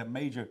speaker at a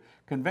major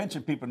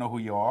convention, people know who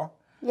you are.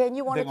 Yeah, and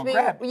you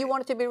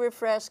wanted to be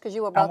refreshed because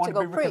you were about to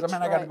go preach.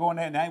 I got to go in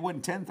there, and it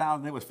wasn't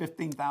 10,000, there was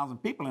 15,000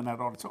 people in that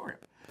auditorium.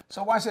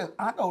 So I said,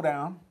 I go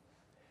down,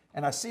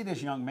 and I see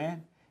this young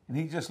man, and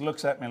he just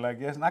looks at me like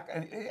this, and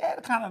it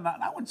had kind of,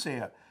 I wouldn't say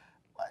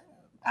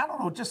I don't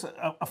know, just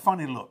a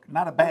funny look,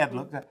 not a bad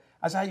look.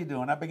 I said, how you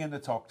doing? I began to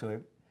talk to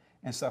him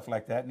and stuff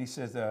like that, and he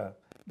says, I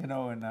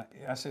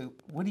said,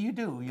 what do you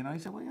do? He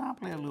said, well, I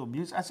play a little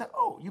music. I said,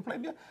 oh, you play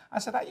music? I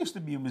said, I used to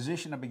be a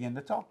musician. I began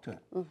to talk to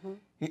him.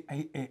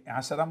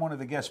 I said, I'm one of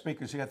the guest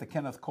speakers here at the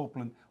Kenneth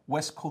Copeland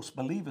West Coast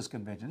Believers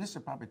Convention. This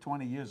is probably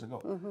 20 years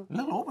ago, a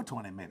little over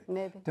 20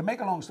 maybe. To make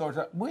a long story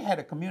short, we had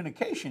a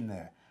communication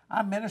there.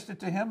 I ministered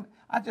to him.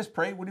 I just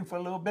prayed with him for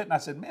a little bit, and I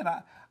said, man,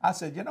 I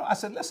said,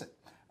 listen,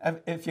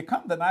 if you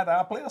come tonight,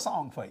 I'll play a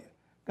song for you.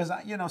 Because,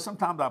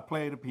 sometimes I'll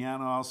play the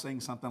piano, I'll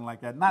sing something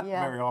like that. Not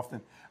very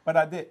often, but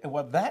I did.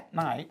 Well, that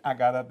night, I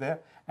got up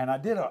there, and I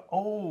did an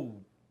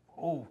old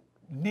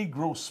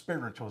Negro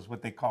spirituals,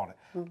 what they call it.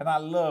 And I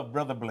love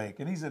Brother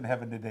Blake, and he's in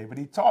heaven today, but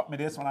he taught me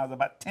this when I was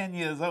about 10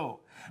 years old.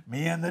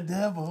 Me and the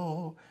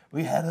devil,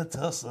 we had a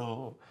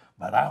tussle,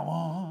 but I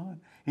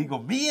won. He go,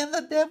 me and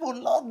the devil,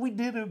 Lord, we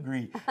did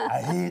agree.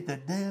 I hate the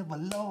devil,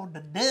 Lord,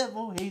 the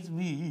devil hates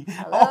me.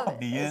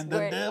 Me and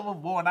the devil,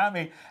 boy.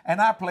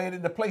 And I played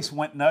it, the place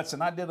went nuts,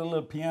 and I did a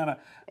little piano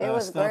It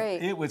was stuff.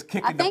 great. It was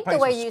kicking the place. I think the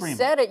way you screaming.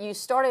 said it, you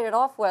started it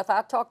off with,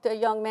 I talked to a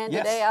young man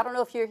Yes. today. I don't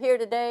know if you're here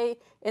today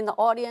in the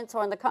audience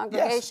or in the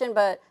congregation,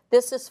 but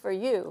this is for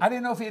you. I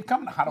didn't know if he had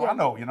come. How do I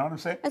know? You know what I'm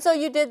saying? And so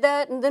you did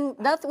that, and then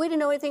we didn't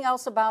know anything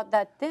else about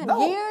that then.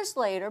 No. Years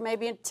later,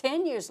 maybe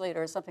 10 years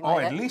later or something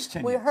like that. At least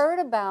 10 we years. heard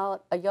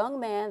about a young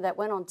man that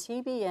went on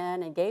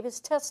TBN and gave his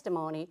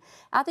testimony.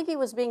 I think he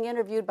was being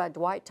interviewed by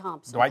Dwight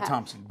Thompson. Dwight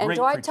Thompson, And great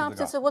Dwight preacher of the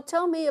Thompson gospel. said, well,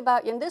 tell me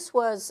about you. And this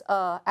was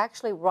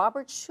actually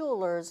Robert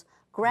Schuller's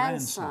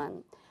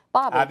grandson.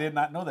 Bobby. I did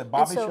not know that.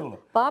 Bobby Schuller,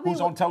 who's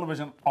on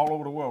television all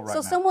over the world right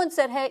now. So someone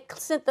said, hey,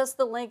 sent us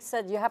the link,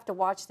 said you have to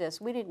watch this.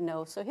 We didn't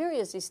know. So here he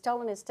is. He's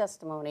telling his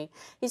testimony.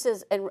 He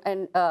says,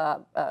 and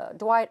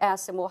Dwight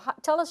asked him, well,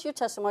 tell us your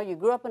testimony. You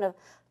grew up in a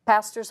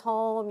pastor's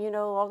home,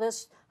 all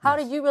this. How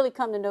did you really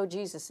come to know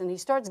Jesus? And he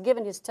starts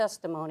giving his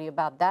testimony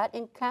about that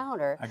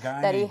encounter. A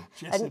guy that named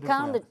Jesse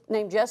Duplantis.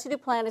 Named Jesse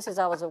Duplantis. Says,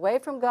 I was away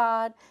from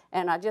God,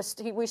 and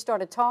we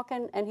started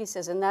talking, and he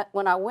says, and that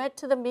when I went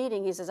to the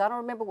meeting, he says, I don't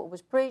remember what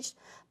was preached,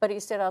 but he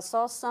said, I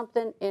saw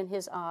something in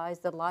his eyes,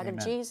 the light of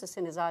Jesus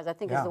in his eyes, I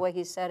think is the way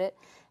he said it,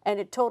 and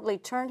it totally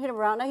turned him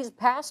around. Now he's a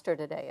pastor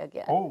today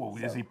again. Oh,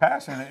 is he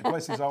passionate?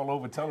 Plus, he's all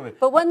over television.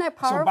 But wasn't that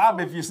powerful? So,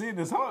 Bob, if you see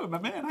this, oh, my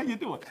man, how you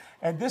doing?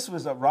 And this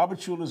was Robert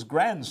Schuller's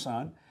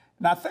grandson.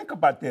 Now, think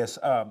about this.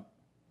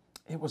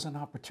 It was an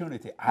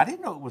opportunity. I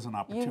didn't know it was an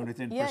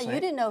opportunity. You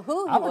didn't know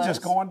who he I was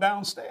just going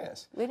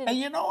downstairs.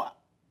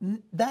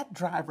 And that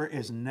driver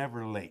is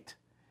never late.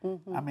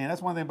 I mean,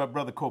 that's one thing about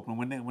Brother Copeland.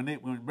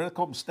 When Brother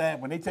Copeland staff,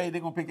 when they tell you they're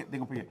gonna pick it, they're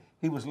gonna pick it.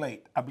 He was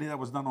late. I believe that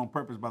was done on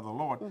purpose by the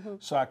Lord,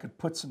 so I could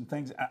put some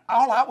things.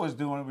 All I was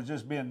doing was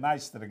just being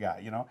nice to the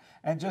guy,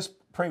 and just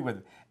pray with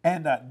it.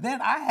 And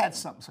then I had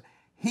something.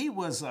 He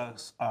was a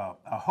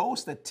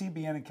host at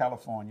TBN in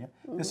California.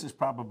 This is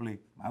probably,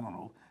 I don't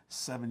know,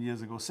 7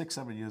 years ago, 6,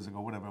 7 years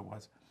ago, whatever it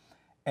was.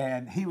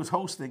 And he was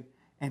hosting,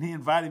 and he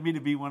invited me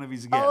to be one of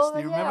his guests. Oh, Do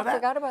you remember that? I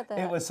forgot about that.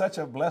 It was such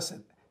a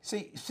blessing.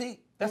 See,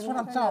 that's what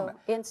I'm talking about.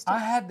 Instant. I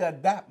had to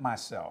adapt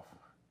myself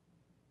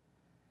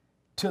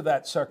to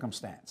that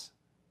circumstance.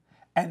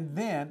 And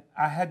then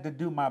I had to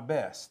do my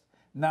best.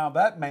 Now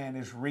that man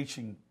is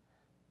reaching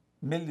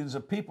millions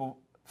of people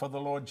for the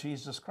Lord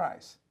Jesus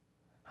Christ.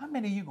 How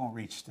many are you going to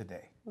reach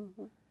today?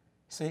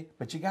 See,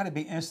 but you got to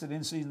be instant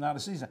in season, out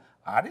of season.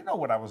 I didn't know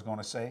what I was going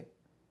to say.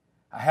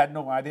 I had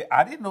no idea.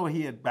 I didn't know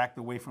he had backed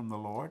away from the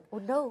Lord.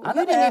 Well, no, I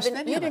you never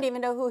didn't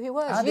even know who he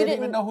was. I didn't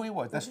even know who he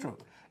was. That's true.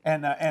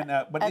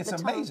 But it's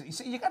amazing. You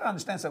see, you got to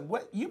understand something.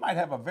 You might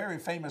have a very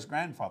famous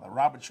grandfather,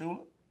 Robert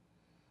Schuller,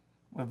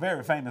 a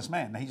very famous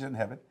man. He's in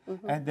heaven.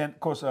 And then, of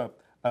course,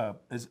 I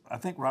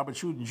think Robert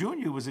Schuller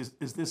Jr.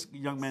 is this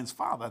young man's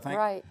father, I think.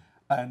 Right.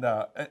 And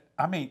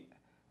I mean,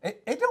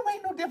 it don't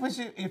make no difference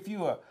if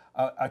you're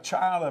a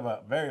child of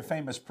a very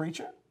famous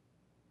preacher.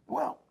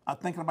 Well, I'm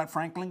thinking about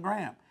Franklin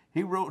Graham.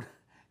 He wrote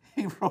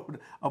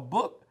a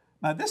book.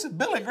 Now, this is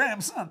Billy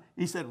Graham's son.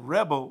 He said,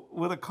 Rebel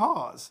with a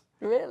Cause.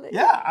 Really?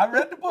 Yeah, I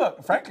read the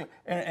book, Franklin.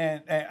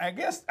 And I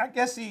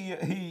guess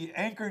he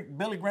anchored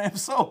Billy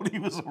Graham's soul. He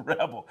was a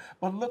rebel.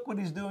 But look what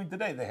he's doing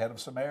today. The head of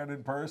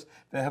Samaritan Purse,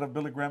 the head of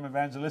Billy Graham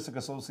Evangelistic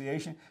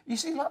Association. You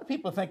see, a lot of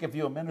people think if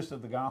you're a minister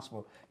of the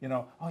gospel,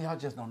 oh, y'all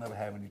just don't ever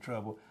have any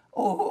trouble.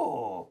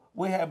 Oh,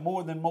 we have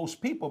more than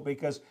most people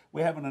because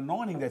we have an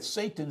anointing that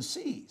Satan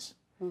sees.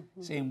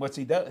 See, and what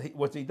he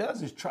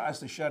does is tries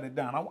to shut it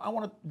down. I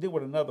want to deal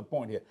with another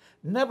point here.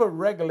 Never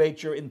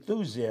regulate your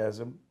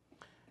enthusiasm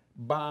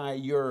by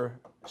your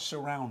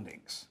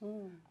surroundings.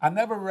 I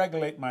never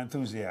regulate my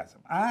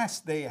enthusiasm. I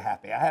stay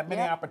happy. I have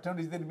many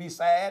opportunities to be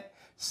sad,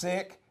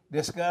 sick,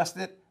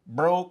 disgusted,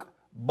 broke,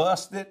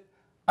 busted.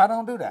 I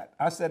don't do that.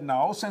 I said,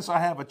 no, since I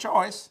have a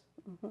choice,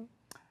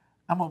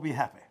 I'm going to be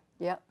happy.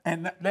 Yep.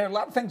 And there are a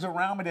lot of things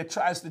around me that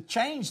tries to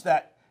change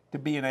that to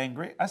being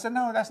angry. I said,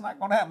 no, that's not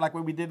going to happen, like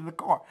when we did in the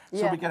car.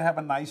 So we can have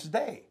a nice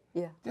day.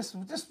 Yeah. Just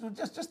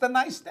a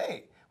nice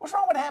day. What's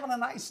wrong with having a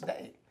nice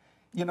day?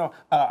 You know,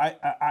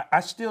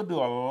 I still do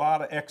a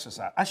lot of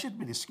exercise. I should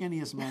be the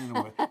skinniest man in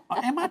the world.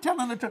 Am I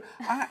telling the truth?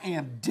 I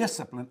am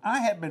disciplined. I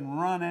have been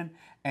running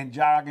and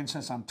jogging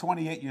since I'm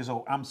 28 years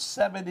old. I'm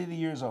 70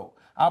 years old.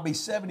 I'll be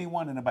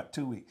 71 in about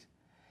 2 weeks.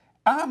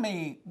 I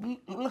mean,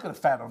 look at the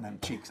fat on them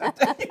cheeks. I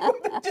tell you,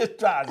 it just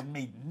drives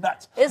me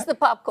nuts. It's the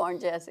popcorn,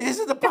 Jesse. Is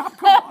it the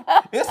popcorn?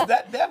 It's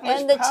that devilish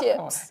and the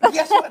popcorn. chips.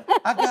 Guess what?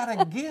 I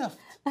got a gift.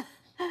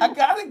 I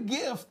got a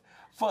gift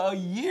for a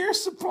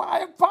year's supply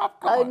of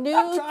popcorn. A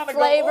new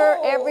flavor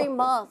every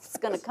month is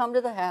going to come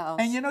to the house.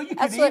 And you know, you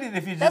can eat it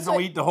if you just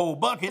don't eat the whole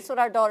bucket. That's what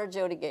our daughter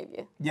Jody gave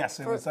you. Yes,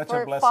 it was such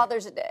a blessing. For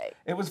Father's Day.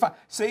 It was fun.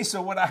 See,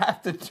 so what I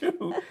have to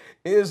do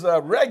is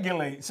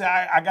regulate. See,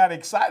 I got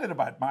excited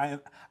about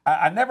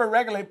I never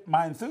regulate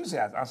my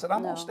enthusiasm. I said,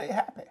 I'm going to stay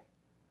happy.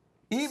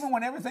 Even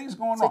when everything's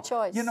going wrong. It's a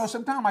choice. You know,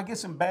 sometimes I get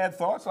some bad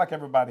thoughts like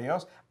everybody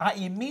else. I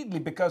immediately,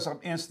 because I'm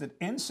instant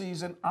in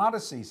season, out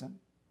of season,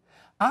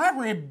 I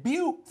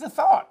rebuke the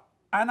thought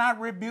and I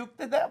rebuke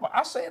the devil.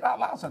 I say it out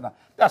loud sometimes.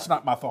 That's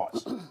not my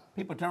thoughts.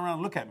 People turn around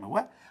and look at me.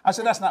 What? I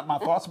said, that's not my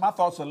thoughts. My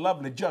thoughts are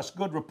lovely, just,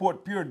 good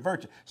report, pure, and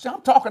virtue. See,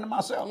 I'm talking to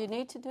myself. You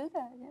need to do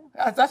that,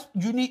 yeah. That's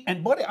you need.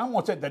 And buddy, I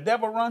want to say the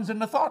devil runs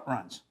and the thought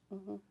runs.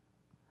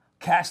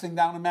 Casting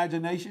down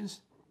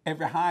imaginations,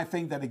 every high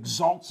thing that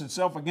exalts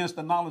itself against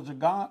the knowledge of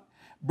God,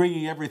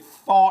 bringing every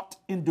thought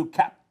into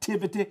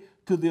captivity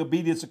to the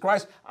obedience of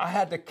Christ. I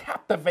had to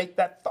captivate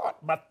that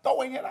thought by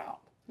throwing it out.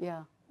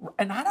 Yeah.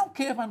 And I don't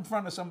care if I'm in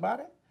front of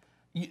somebody.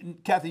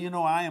 Kathy, you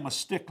know I am a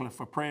stickler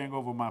for praying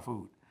over my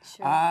food.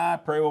 Sure. I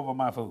pray over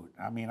my food.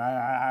 I mean,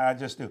 I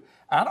just do.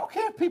 I don't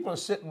care if people are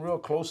sitting real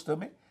close to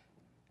me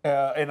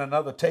in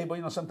another table,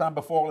 you know, sometime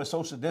before all the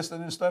social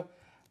distancing and stuff,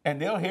 and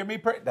they'll hear me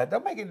pray. That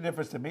don't make any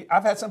difference to me.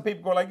 I've had some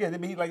people go like this.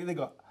 They eat like they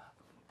go,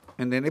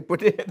 and then they put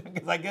their head,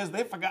 because I guess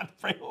they forgot to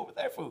pray over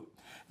their food.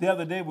 The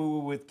other day we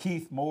were with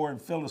Keith Moore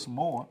and Phyllis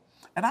Moore,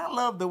 and I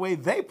love the way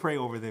they pray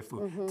over their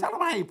food. Tell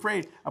them how he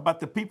prayed about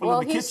the people in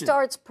the kitchen. Well, he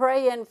starts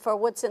praying for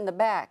what's in the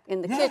back,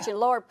 in the kitchen.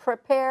 Lord,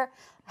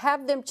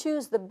 have them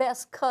choose the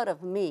best cut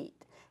of meat.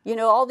 You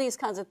know, all these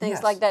kinds of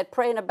things like that,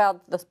 praying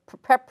about the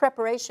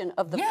preparation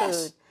of the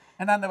food.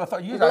 And I never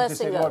thought, usually I just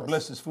say, Lord,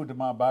 bless this food to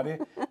my body.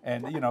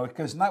 And, you know,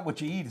 because not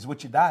what you eat, is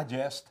what you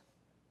digest.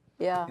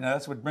 Yeah. You know,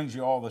 that's what brings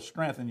you all the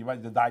strength and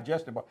the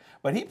digestive.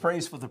 But he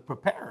prays for the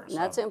preparers.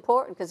 And that's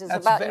important, because it's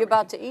about you're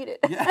about to eat it.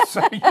 Yes,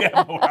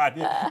 yeah, Lord, I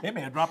did. They may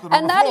have dropped it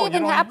on the floor. And that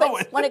even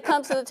happens when it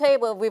comes to the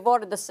table. If we've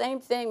ordered the same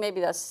thing,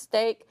 maybe a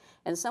steak,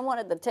 and someone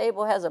at the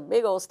table has a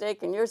big old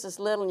steak and yours is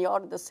little, and you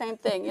ordered the same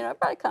thing. You know,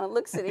 everybody kind of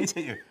looks at each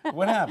other.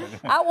 What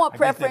happened? I want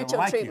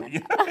preferential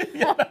treatment.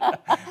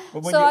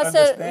 So I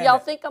said, y'all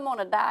think I'm on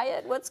a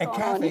diet? What's going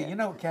on here? You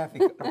know, Kathy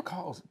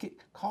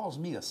calls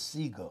me a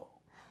seagull.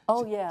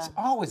 Oh, yeah. It's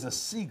always a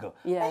seagull.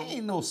 Yeah. There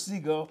ain't no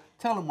seagull.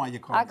 Tell him why you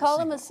call him a seagull. I call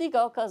him a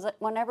seagull because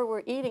whenever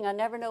we're eating, I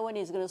never know when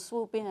he's going to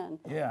swoop in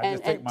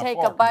and take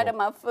a bite of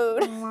my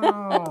food.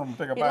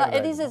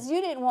 And he says,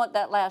 you didn't want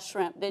that last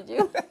shrimp, did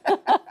you?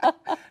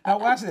 Now,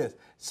 watch this.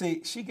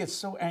 See, she gets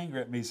so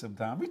angry at me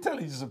sometimes. We tell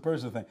you this is a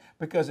personal thing.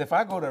 Because if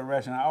I go to a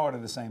restaurant, I order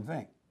the same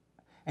thing.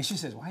 And she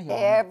says, why are you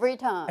ordering? Every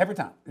time. Every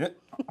time.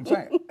 I'm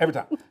saying, every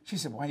time. She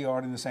said, why are you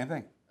ordering the same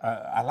thing?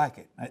 I like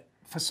it.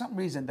 For some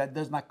reason, that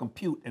does not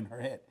compute in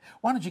her head.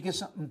 Why don't you get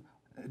something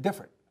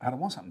different? I don't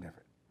want something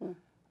different.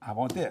 I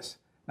want this.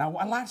 Now,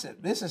 like I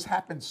said, this has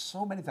happened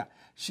so many times.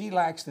 She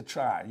likes to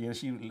try,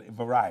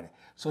 variety.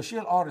 So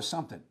she'll order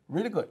something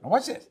really good. Now,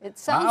 watch this. It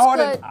sounds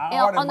good.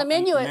 On the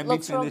menu, it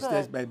looks real good.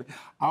 This, baby.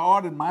 I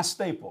ordered my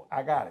staple.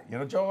 I got it. You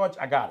know, George,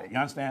 I got it. You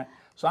understand?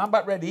 So I'm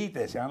about ready to eat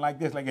this. I like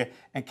this, like that.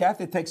 And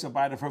Kathy takes a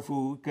bite of her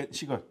food.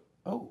 She goes,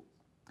 oh,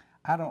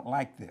 I don't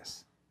like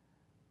this.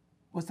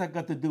 What's that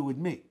got to do with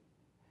me?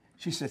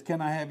 She says,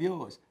 can I have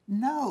yours?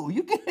 No,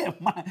 you can have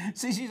mine.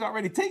 See, she's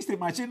already tasted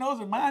mine. She knows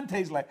what mine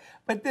tastes like.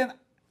 But then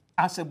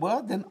I said,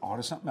 well, then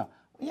order something else.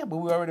 Yeah, but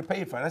we already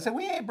paid for it. I said,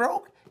 we ain't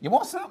broke. You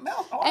want something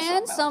else?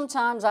 And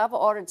sometimes I've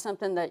ordered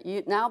something that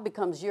now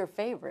becomes your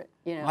favorite.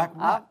 You know, like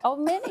what?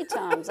 Many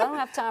times. I don't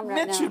have time right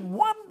now. Mention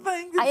one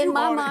thing that in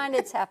my mind,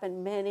 it's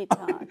happened many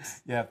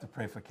times. You have to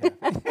pray for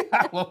Kathy.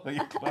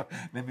 Hallelujah.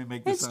 Let me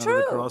make the sign of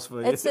the cross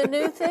for you. It's a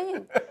new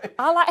thing. Hey,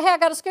 I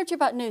got a scripture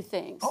about new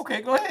things.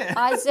 Okay, go ahead.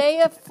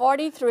 Isaiah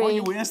 43. Oh,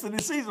 you were instant in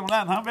season on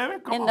that, huh, baby?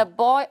 Come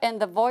on. In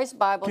the Voice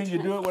Bible. Can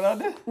you do it without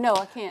this? No,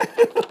 I can't.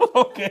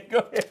 Okay, go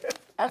ahead.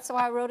 That's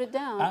why I wrote it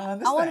down. I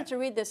understand. I wanted to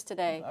read this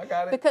today. I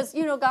got it. Because,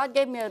 you know, God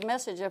gave me a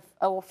message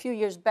a few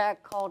years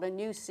back called A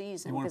New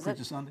Season. You want to preach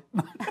a Sunday?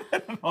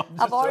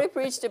 I've already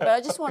preached it, but I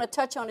just want to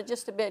touch on it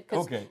just a bit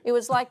because Okay. it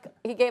was like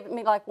he gave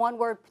me like one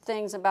word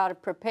things about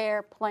it: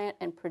 prepare, plant,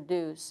 and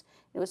produce.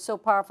 It was so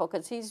powerful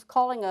because he's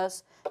calling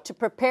us to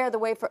prepare the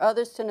way for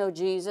others to know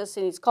Jesus,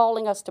 and he's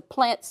calling us to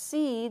plant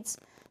seeds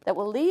that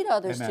will lead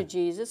others to Amen.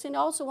 Jesus, and he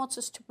also wants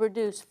us to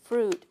produce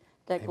fruit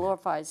that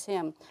glorifies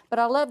him. But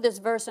I love this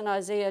verse in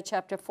Isaiah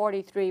chapter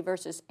 43,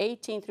 verses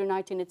 18 through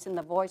 19. It's in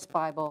the Voice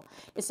Bible.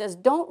 It says,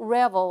 "Don't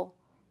revel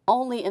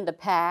only in the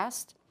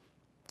past,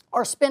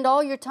 or spend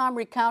all your time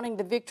recounting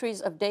the victories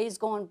of days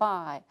gone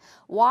by.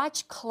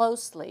 Watch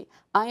closely.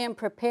 I am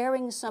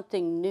preparing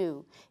something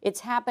new. It's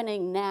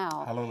happening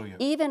now. Hallelujah.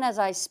 Even as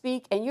I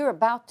speak, and you're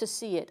about to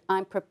see it.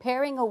 I'm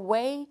preparing a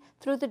way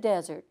through the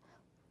desert.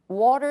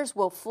 Waters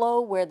will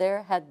flow where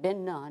there had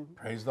been none."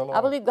 Praise the Lord.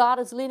 I believe God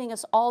is leading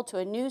us all to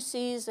a new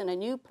season, a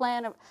new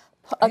plan,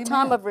 a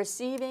time of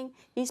receiving.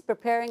 He's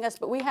preparing us,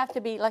 but we have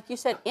to be, like you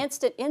said,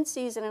 instant in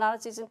season and out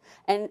of season,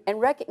 and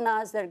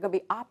recognize there are going to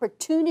be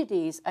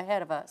opportunities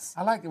ahead of us.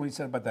 I like what you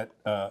said about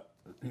that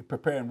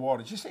preparing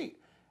waters. You see,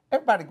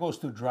 everybody goes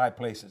through dry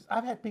places.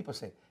 I've had people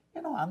say,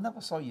 you know, I never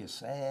saw you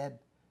sad,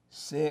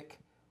 sick,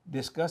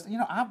 disgusted. You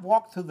know, I've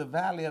walked through the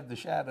valley of the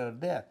shadow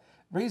of death.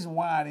 Reason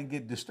why I didn't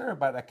get disturbed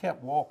by it, I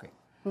kept walking.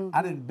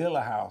 I didn't build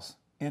a house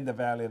in the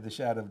valley of the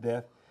shadow of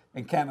death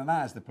and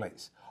canonize the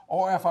place.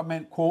 Or if I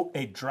meant, quote,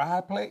 a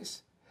dry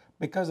place,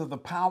 because of the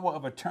power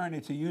of attorney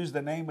to use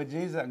the name of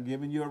Jesus, I'm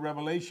giving you a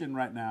revelation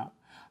right now.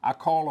 I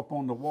call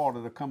upon the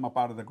water to come up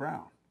out of the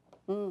ground.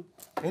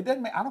 It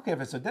doesn't mean, I don't care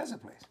if it's a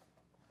desert place.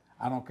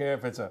 I don't care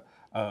if it's a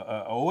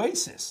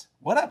oasis,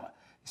 whatever.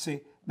 You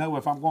see, now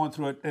if I'm going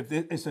through it, if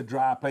it's a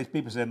dry place,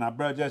 people say, now,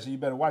 Brother Jesse, you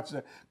better watch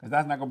that, because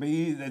that's not going to be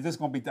easy. This is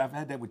going to be, I've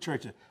had that with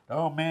churches.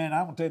 Oh, man,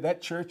 I'm going to tell you,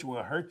 that church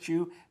will hurt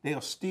you. They'll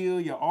steal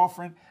your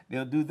offering.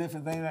 They'll do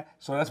different things.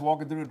 So that's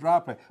walking through the dry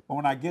place. But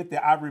when I get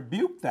there, I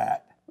rebuke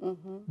that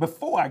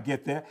before I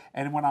get there.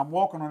 And when I'm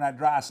walking on that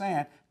dry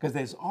sand, because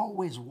there's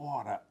always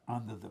water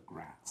under the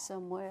ground.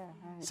 Somewhere.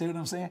 Right. See what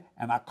I'm saying?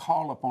 And I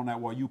call upon that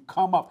water. You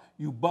come up,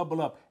 you bubble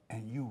up,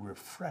 and you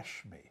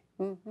refresh me.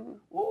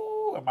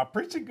 Ooh, am I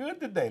preaching good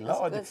today,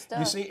 Lord? Good stuff.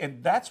 You see,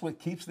 and that's what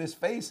keeps this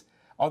face,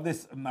 or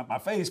this, not my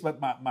face, but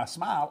my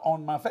smile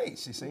on my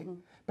face, you see?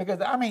 Because,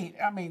 I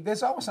mean,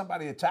 there's always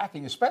somebody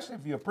attacking you, especially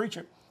if you're a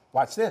preacher.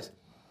 Watch this.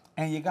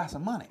 And you got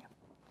some money.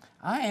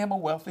 I am a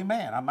wealthy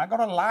man. I'm not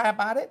going to lie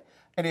about it.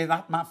 And it's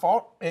not my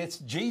fault. It's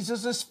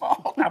Jesus'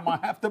 fault. I'm going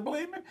to have to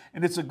blame him.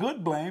 And it's a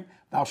good blame.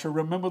 Thou shalt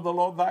remember the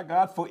Lord thy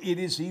God, for it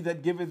is he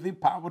that giveth thee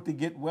power to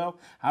get wealth.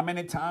 How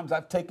many times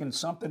I've taken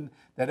something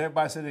that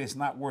everybody said it's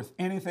not worth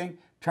anything,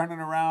 turning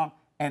around,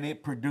 and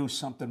it produced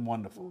something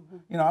wonderful.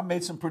 You know, I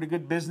made some pretty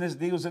good business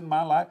deals in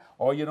my life.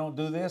 Or you don't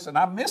do this. And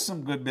I missed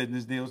some good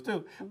business deals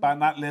too by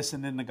not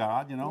listening to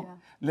God, you know.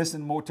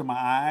 Listen more to my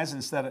eyes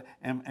instead of,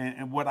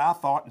 and what I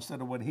thought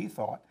instead of what he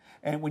thought.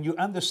 And when you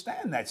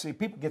understand that, see,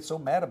 people get so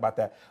mad about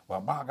that.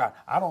 Well, my God,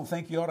 I don't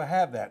think you ought to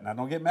have that. And I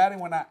don't get mad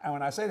when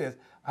I say this.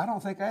 I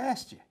don't think I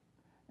asked you.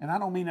 And I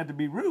don't mean that to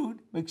be rude,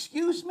 but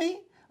excuse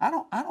me, I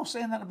don't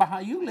say nothing about how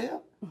you live.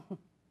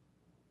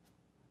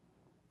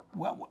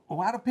 Well,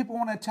 why do people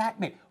want to attack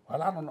me?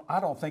 Well, I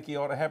don't think you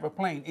ought to have a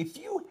plane. If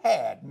you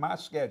had my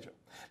schedule,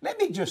 let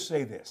me just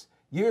say this.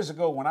 Years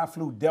ago, when I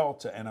flew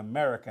Delta and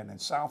American and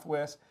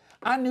Southwest,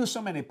 I knew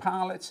so many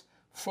pilots,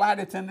 flight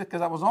attendants,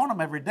 because I was on them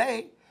every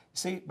day.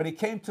 See, but it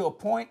came to a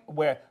point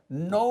where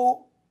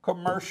no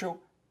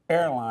commercial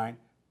airline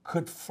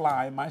could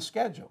fly my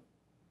schedule.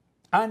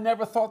 I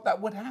never thought that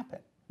would happen.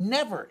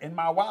 Never in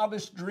my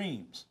wildest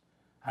dreams.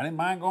 I didn't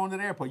mind going to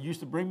the airport. You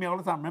used to bring me all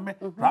the time, remember?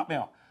 Drop me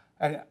off.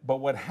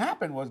 But what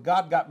happened was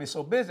God got me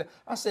so busy.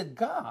 I said,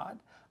 God,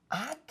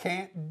 I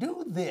can't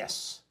do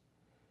this.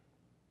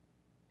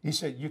 He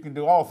said, you can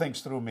do all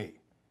things through me.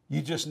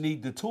 You just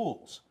need the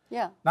tools.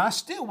 Yeah. Now, I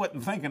still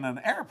wasn't thinking of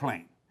an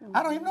airplane.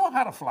 I don't even know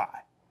how to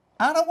fly.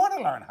 I don't want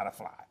to learn how to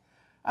fly.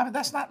 I mean,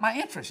 that's not my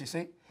interest, you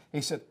see.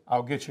 He said,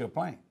 I'll get you a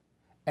plane.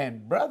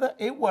 And brother,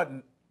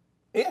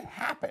 it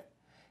happened.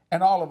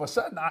 And all of a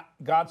sudden,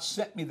 God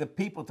sent me the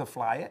people to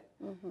fly it,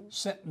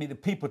 sent me the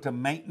people to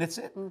maintenance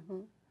it,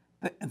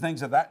 and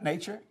things of that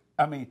nature.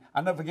 I mean,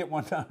 I'll never forget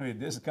one time,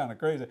 this is kind of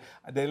crazy.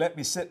 They let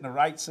me sit in the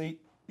right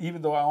seat,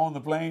 even though I own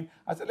the plane.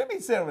 I said, let me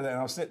sit over there. And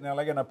I was sitting there,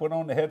 and I put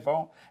on the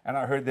headphone, and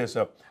I heard this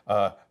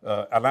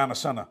Atlanta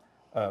Center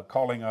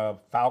calling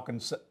Falcon,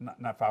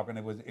 not Falcon,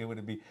 it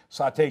would be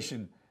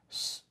Citation,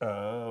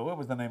 what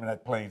was the name of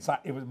that plane?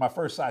 It was my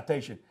first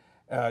Citation.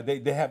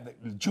 They have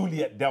the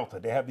Juliet Delta.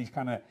 They have these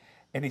kind of,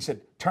 and he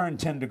said, turn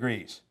 10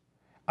 degrees.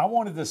 I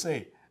wanted to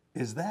say,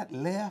 is that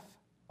left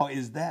or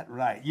is that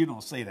right? You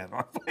don't say that on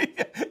a plane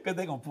because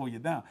they're going to pull you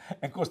down.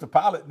 And of course, the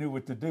pilot knew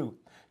what to do.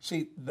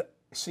 See,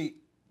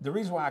 the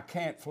reason why I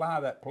can't fly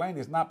that plane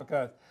is not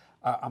because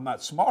I'm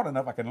not smart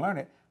enough, I can learn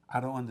it. I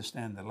don't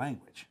understand the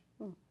language.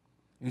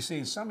 You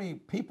see, some of you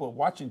people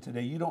watching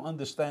today, you don't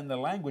understand the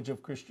language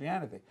of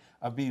Christianity,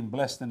 of being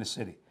blessed in the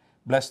city,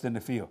 blessed in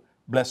the field,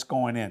 blessed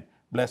going in,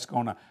 Blessed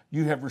going on.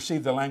 You have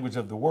received the language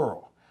of the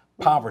world,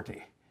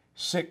 poverty,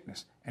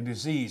 sickness, and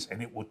disease,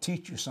 and it will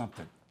teach you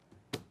something.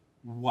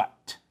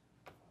 What?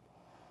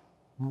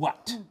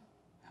 What?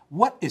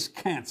 What is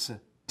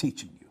cancer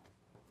teaching you?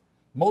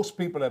 Most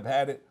people have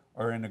had it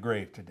or are in the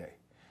grave today.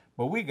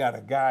 But we got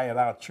a guy at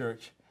our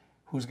church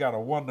who's got a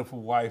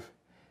wonderful wife,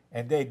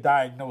 and they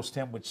diagnosed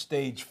him with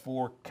stage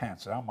 4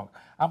 cancer.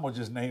 I'm gonna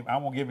just name, I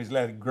won't give his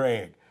last name,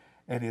 Greg,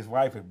 and his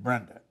wife is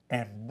Brenda.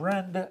 And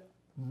Brenda,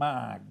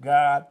 my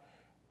God,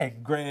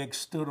 and Greg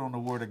stood on the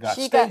word of God.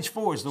 Stage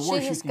 4 is the worst you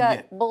can get. She has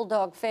got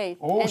bulldog faith.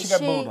 Oh, she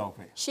got bulldog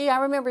faith. I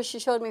remember she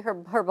showed me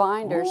her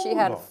binder. Oh, she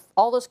had Lord.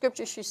 all the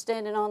scriptures she's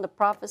standing on, the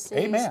prophecies,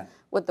 Amen.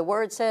 what the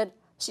word said.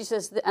 She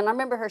says, and I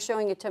remember her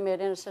showing it to me at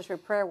intercessory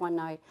prayer one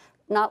night,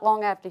 not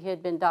long after he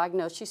had been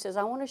diagnosed. She says,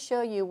 I want to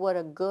show you what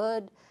a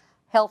good,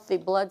 healthy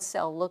blood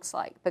cell looks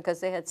like, because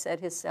they had said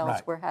his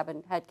cells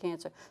had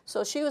cancer.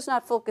 So she was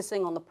not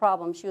focusing on the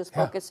problem, she was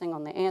focusing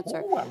on the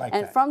answer. Ooh, I like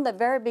and that. from the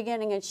very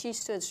beginning, and she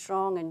stood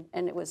strong,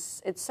 and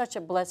it's such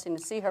a blessing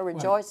to see her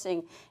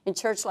rejoicing in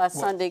church last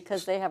Sunday,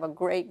 because they have a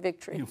great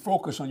victory. You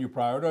focus on your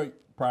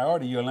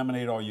priority, you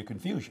eliminate all your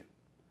confusion.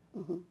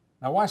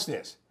 Now watch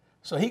this.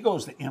 So he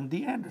goes to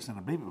MD Anderson,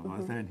 I believe it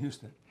was, there in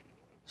Houston.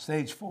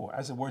 Stage 4,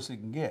 that's the worst he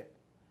can get.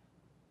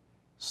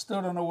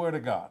 Stood on the word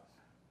of God.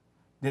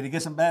 Did he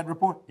get some bad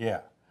report?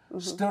 Yeah.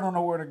 Stood on the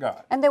word of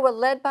God. And they were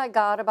led by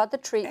God about the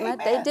treatment.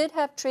 Amen. They did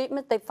have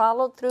treatment. They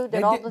followed through,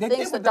 did all the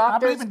things the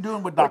doctors I believe in doing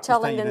what were doctors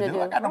telling tell you them to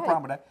do. I got no Right.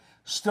 problem with that.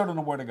 Stood on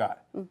the word of God.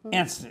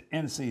 Instant,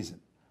 in season,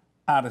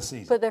 out of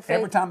season. Put their faith-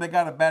 Every time they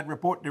got a bad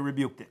report, they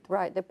rebuked it.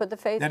 Right. They put the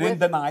faith They with didn't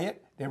deny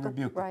it, they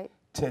rebuked right. it.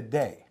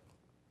 Today,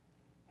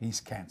 he's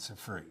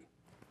cancer-free.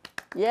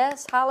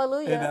 Yes,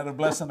 hallelujah. Isn't that a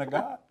blessing of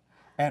God?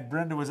 And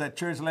Brenda was at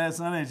church last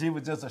Sunday, and she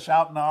was just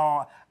shouting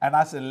all. And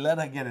I said, let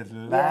her get as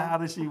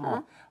loud as she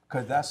wants,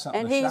 because that's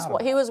something And to shout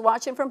about. he was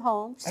watching from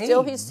home.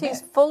 Still, he's Amen.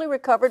 fully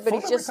recovered, but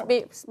Fully he's just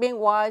recovered. being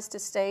wise to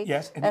stay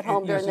at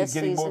home during this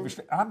getting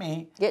season. I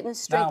mean, Getting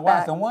straight now, watch,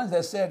 back. the ones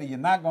that said you're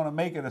not going to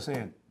make it are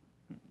saying,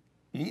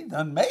 he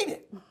done made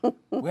it.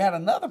 We had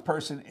another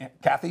person,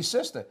 Kathy's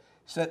sister,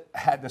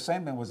 had the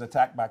same thing, was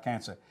attacked by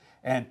cancer.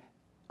 And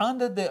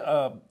under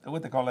the,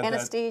 what they call it?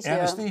 Anesthesia.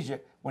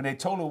 Anesthesia, when they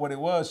told her what it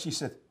was, she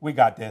said, we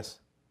got this.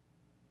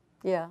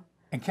 Yeah.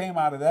 And came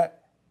out of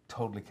that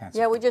totally cancer.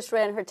 Yeah, we just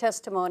ran her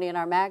testimony in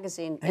our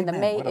magazine, in the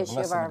Amen. May What a issue of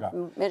blessing our of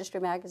God.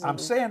 ministry magazine. I'm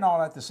saying all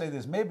that to say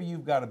this. Maybe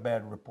you've got a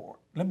bad report.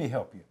 Let me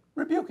help you.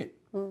 Rebuke it.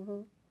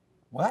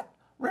 What?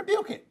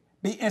 Rebuke it.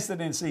 Be instant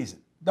in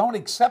season. Don't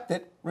accept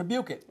it.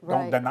 Rebuke it. Don't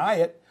Right. deny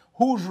it.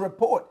 Whose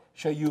report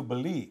shall you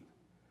believe?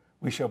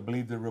 We shall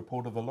believe the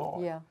report of the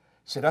Lord. Yeah.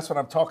 See, that's what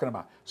I'm talking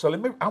about. So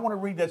I want to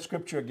read that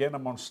scripture again.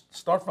 I'm going to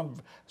start from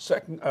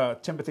 2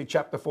 Timothy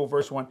chapter 4,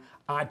 verse 1.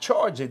 I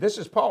charge you, this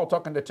is Paul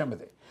talking to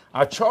Timothy.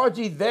 I charge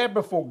you there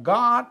before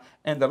God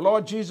and the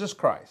Lord Jesus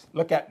Christ.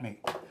 Look at me.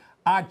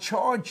 I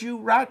charge you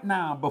right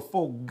now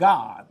before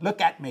God. Look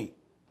at me.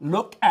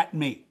 Look at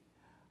me.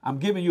 I'm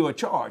giving you a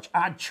charge.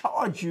 I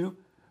charge you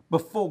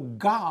before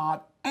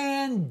God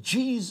and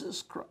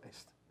Jesus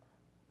Christ.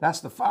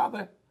 That's the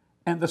Father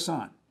and the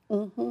Son.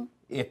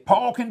 If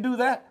Paul can do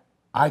that,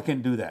 I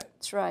can do that.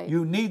 That's right.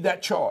 You need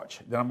that charge.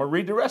 Then I'm going to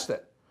read the rest of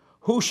it.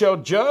 Who shall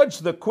judge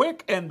the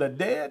quick and the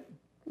dead?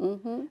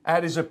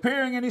 At his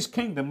appearing in his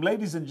kingdom,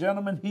 ladies and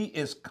gentlemen, he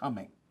is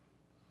coming.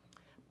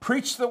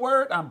 Preach the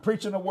word. I'm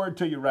preaching the word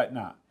to you right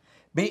now.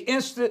 Be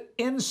instant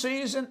in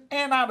season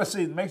and out of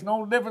season. Makes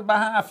no difference by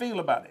how I feel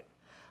about it.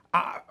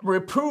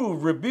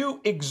 Reprove,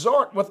 rebuke,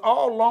 exhort with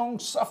all long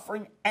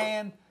suffering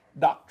and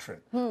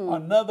doctrine.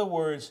 In other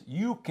words,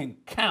 you can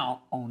count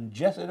on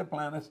Jesse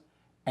Duplantis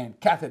and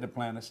Kathy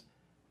Duplantis.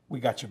 We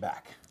got your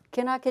back.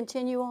 Can I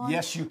continue on?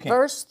 Yes, you can.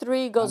 Verse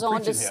 3 goes I'm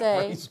on to preaching here.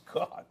 say, Praise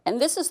God.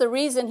 and this is the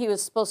reason he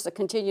was supposed to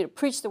continue to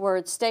preach the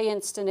word, stay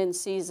instant in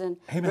season,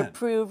 Amen.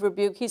 reprove,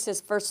 rebuke. He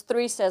says, verse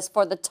 3 says,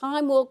 for the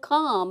time will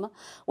come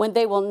when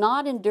they will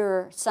not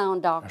endure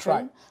sound doctrine,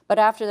 right. but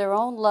after their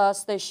own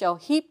lust they shall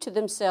heap to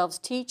themselves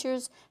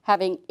teachers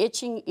having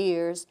itching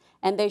ears,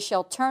 and they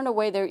shall turn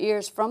away their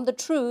ears from the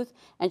truth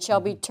and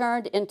shall be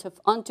turned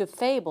unto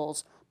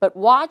fables. But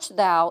watch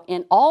thou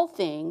in all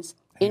things,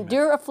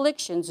 endure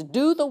afflictions,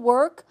 do the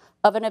work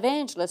of an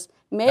evangelist,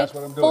 make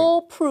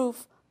full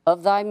proof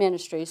of thy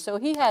ministry. So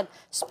he had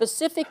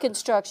specific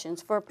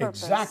instructions for a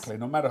purpose. Exactly.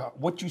 No matter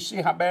what you see,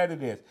 how bad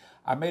it is.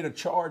 I made a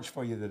charge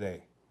for you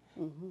today.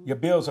 Your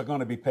bills are going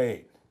to be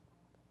paid.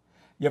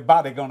 Your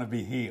body going to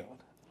be healed.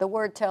 The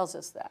word tells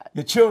us that.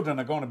 Your children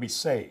are going to be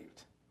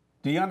saved.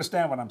 Do you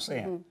understand what I'm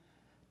saying?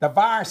 The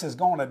virus is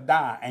going to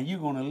die, and you're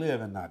going to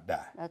live and not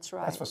die. That's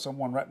right. That's for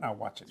someone right now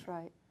watching. That's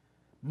right.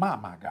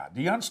 My God.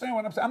 Do you understand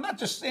what I'm saying? I'm not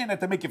just saying that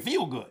to make you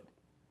feel good.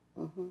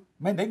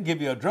 Man, they can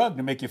give you a drug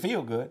to make you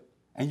feel good,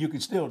 and you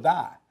can still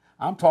die.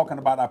 I'm talking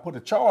about I put a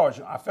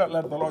charge. I felt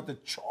led of the Lord to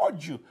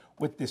charge you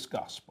with this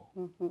gospel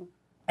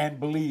and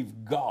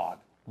believe God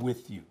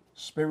with you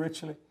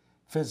spiritually,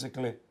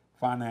 physically,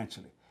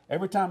 financially.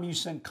 Every time you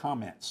send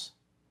comments,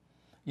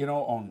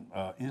 on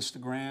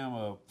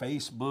Instagram,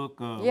 Facebook.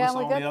 Yeah, what's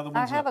all the other I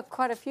ones? have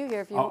quite a few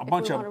here if you A if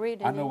bunch we of want to read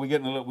them. I any. know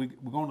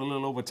we're going a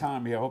little over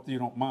time here. I hope that you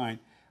don't mind.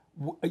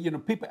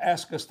 People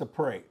ask us to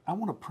pray. I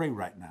want to pray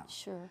right now.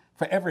 Sure.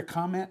 For every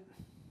comment,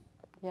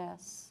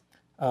 Yes.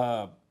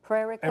 uh,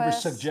 Prayer every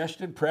request.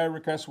 suggestion, prayer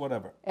request,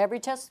 whatever. Every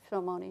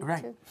testimony.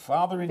 Right. Too.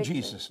 Father, in Victory.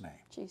 Jesus' name,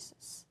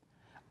 Jesus.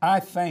 I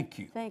thank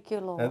you. Thank you,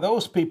 Lord. Now,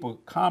 those people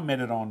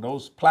commented on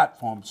those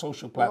platforms,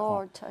 social platforms.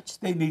 Lord, touch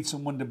them. They need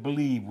someone to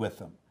believe with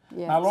them.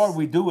 Yes. Now, Lord,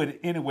 we do it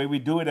anyway. We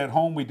do it at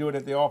home. We do it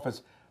at the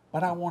office.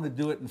 But I want to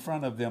do it in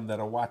front of them that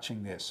are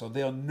watching this so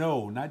they'll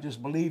know, not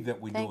just believe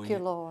that we're doing it. Thank you,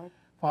 Lord.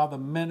 Father,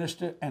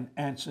 minister and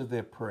answer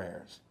their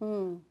prayers.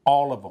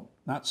 All of them,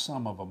 not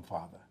some of them,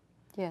 Father.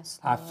 Yes,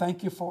 I Lord.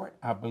 thank you for it.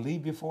 I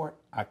believe you for it.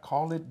 I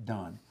call it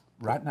done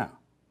right now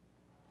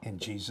in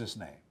Jesus'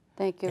 name.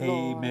 Thank you,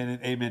 Lord. Amen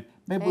and amen.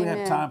 Maybe we have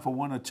Amen. time for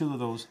one or two of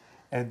those.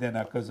 And then,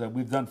 because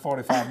we've done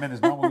 45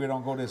 minutes, normally we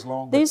don't go this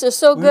long. but These are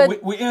so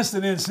good. We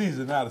instant in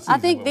season, out of season. I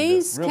think what we do.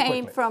 these Real came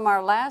quickly. from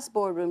our last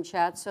boardroom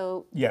chat,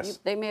 so Yes.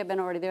 they may have been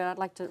already there. I'd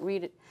like to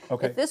read it.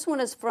 Okay. If this one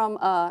is from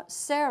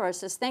Sarah,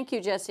 says, thank you,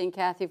 Jesse and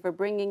Kathy, for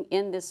bringing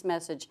in this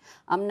message.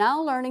 I'm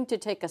now learning to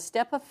take a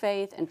step of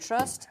faith and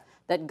trust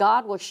that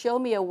God will show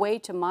me a way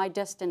to my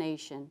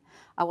destination.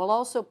 I will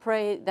also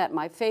pray that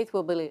my faith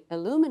will be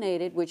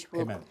illuminated, which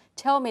will Amen.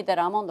 tell me that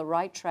I'm on the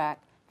right track.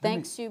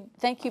 Thank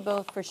you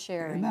both for Isn't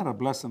sharing. that a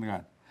blessing of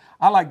God?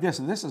 I like this.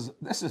 This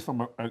is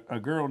from a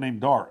girl named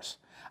Doris.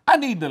 I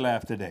need to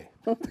laugh today.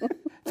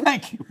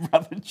 Thank you,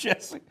 Brother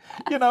Jesse.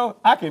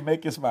 I can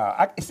make you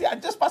smile.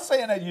 Just by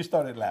saying that, you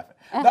started laughing.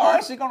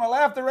 Doris, you're going to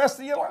laugh the rest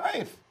of your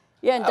life.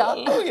 Yeah, and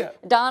Hallelujah.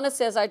 Donna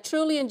says, I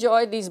truly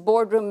enjoyed these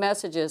boardroom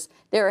messages.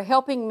 They are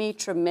helping me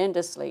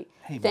tremendously.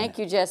 Amen. Thank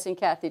you, Jesse and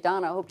Kathy.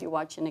 Donna, I hope you're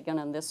watching again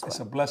on this It's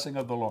a one. blessing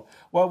of the Lord.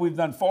 Well, we've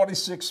done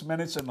 46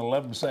 minutes and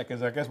 11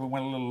 seconds. I guess we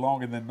went a little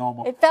longer than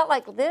normal. It felt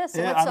like this.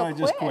 It Yeah, went I so know, it's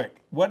just quick.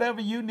 quick. Whatever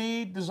you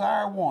need,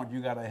 desire, want.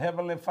 You got a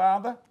Heavenly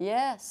Father.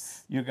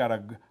 Yes. You got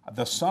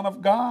the Son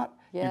of God.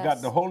 You got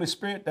Yes. the Holy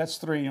Spirit. That's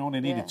 3. You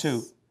only needed 2.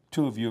 Yes.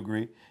 2 of you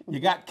agree. You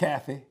got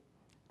Kathy.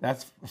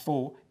 That's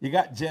 4. You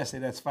got Jesse.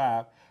 That's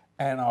 5.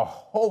 And a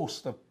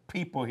host of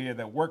people here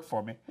that work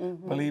for me,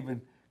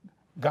 believing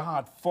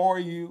God for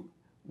you,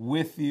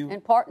 with you.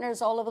 And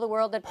partners all over the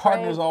world that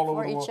Partners pray all for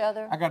over the each world.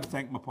 other. I got to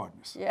thank my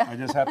partners. Yeah. I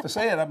just have to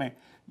say it. I mean,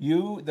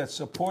 you that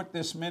support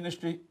this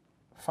ministry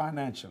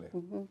financially.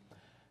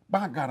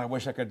 By God, I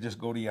wish I could just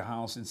go to your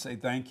house and say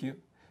thank you.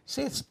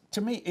 See,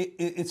 to me,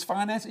 it's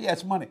finance. Yeah,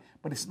 it's money.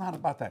 But it's not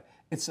about that.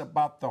 It's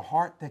about the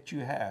heart that you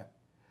have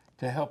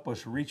to help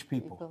us reach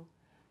people.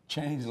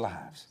 Change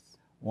lives,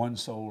 one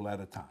soul at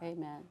a time.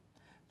 Amen.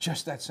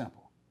 Just that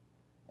simple.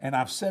 And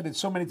I've said it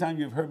so many times,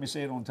 you've heard me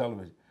say it on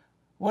television.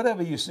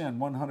 Whatever you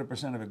send,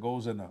 100% of it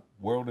goes in the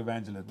world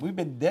evangelism. We've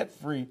been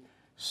debt-free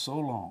so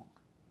long,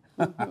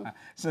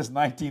 since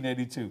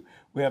 1982.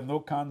 We have no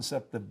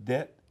concept of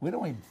debt. We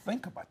don't even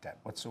think about that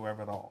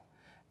whatsoever at all.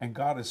 And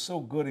God is so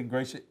good and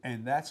gracious,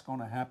 and that's going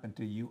to happen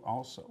to you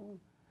also.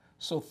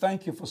 So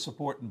thank you for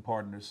supporting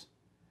partners.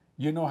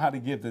 You know how to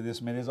give to this,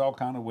 man. There's all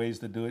kind of ways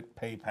to do it.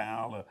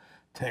 PayPal, or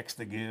text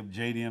to give,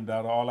 JDM,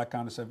 all that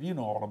kind of stuff. You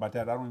know all about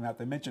that. I don't even have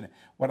to mention it.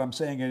 What I'm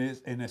saying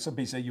is, and some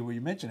people say, you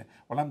mention it.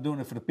 Well, I'm doing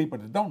it for the people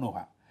that don't know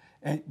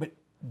how. But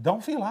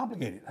don't feel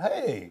obligated.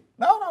 Hey,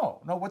 no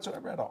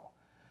whatsoever at all.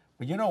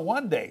 But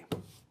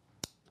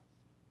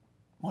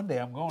one day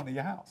I'm going to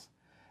your house.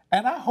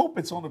 And I hope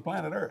it's on the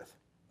planet Earth.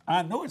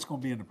 I know it's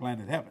going to be in the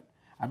planet Heaven.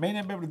 I may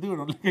not be able to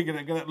do it.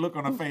 Get that look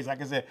on her face. I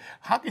can say,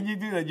 how can you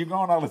do that? You're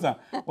gone all the time.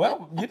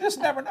 Well, you just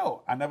never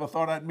know. I never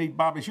thought I'd meet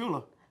Bobby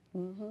Schuller.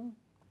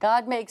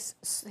 God makes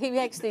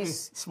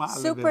these Smile a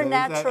little bit.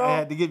 supernatural I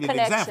had to give you an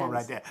example connections.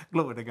 right there.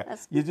 Glory to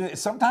God.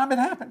 Sometimes it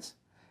happens,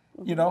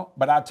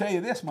 But I'll tell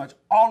you this much: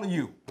 all of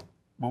you,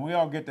 when we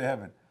all get to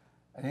heaven,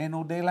 there ain't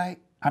no daylight.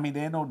 I mean,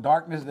 there ain't no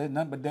darkness. There's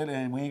nothing but daylight,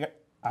 and we ain't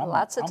got.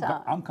 Lots of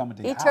time. I'm coming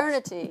to your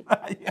Eternity.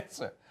 house. Yes,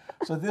 sir.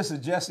 So this is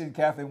Jesse and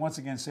Kathy once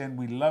again saying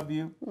we love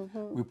you.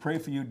 We pray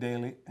for you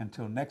daily.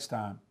 Until next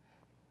time,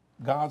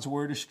 God's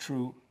word is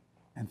true,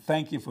 and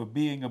thank you for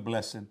being a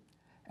blessing.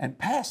 And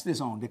pass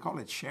this on. They call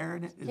it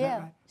sharing it. Is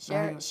that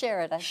right?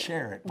 Share it. I think.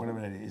 Share it, whatever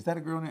that is. Is that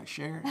a girl name?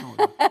 Share it?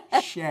 No,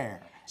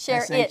 share.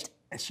 Share it.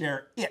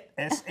 Share it.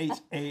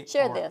 S-H-A-R-E.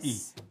 Share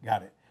this.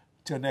 Got it.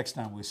 Till next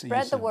time, we'll see you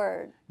Spread soon. the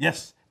word.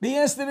 Yes. Be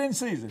instant in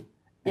season and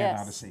Yes.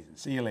 out of season.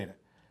 See you later.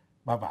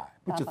 Bye-bye.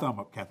 Put your thumb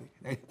up, Kathy.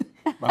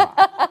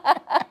 Bye-bye.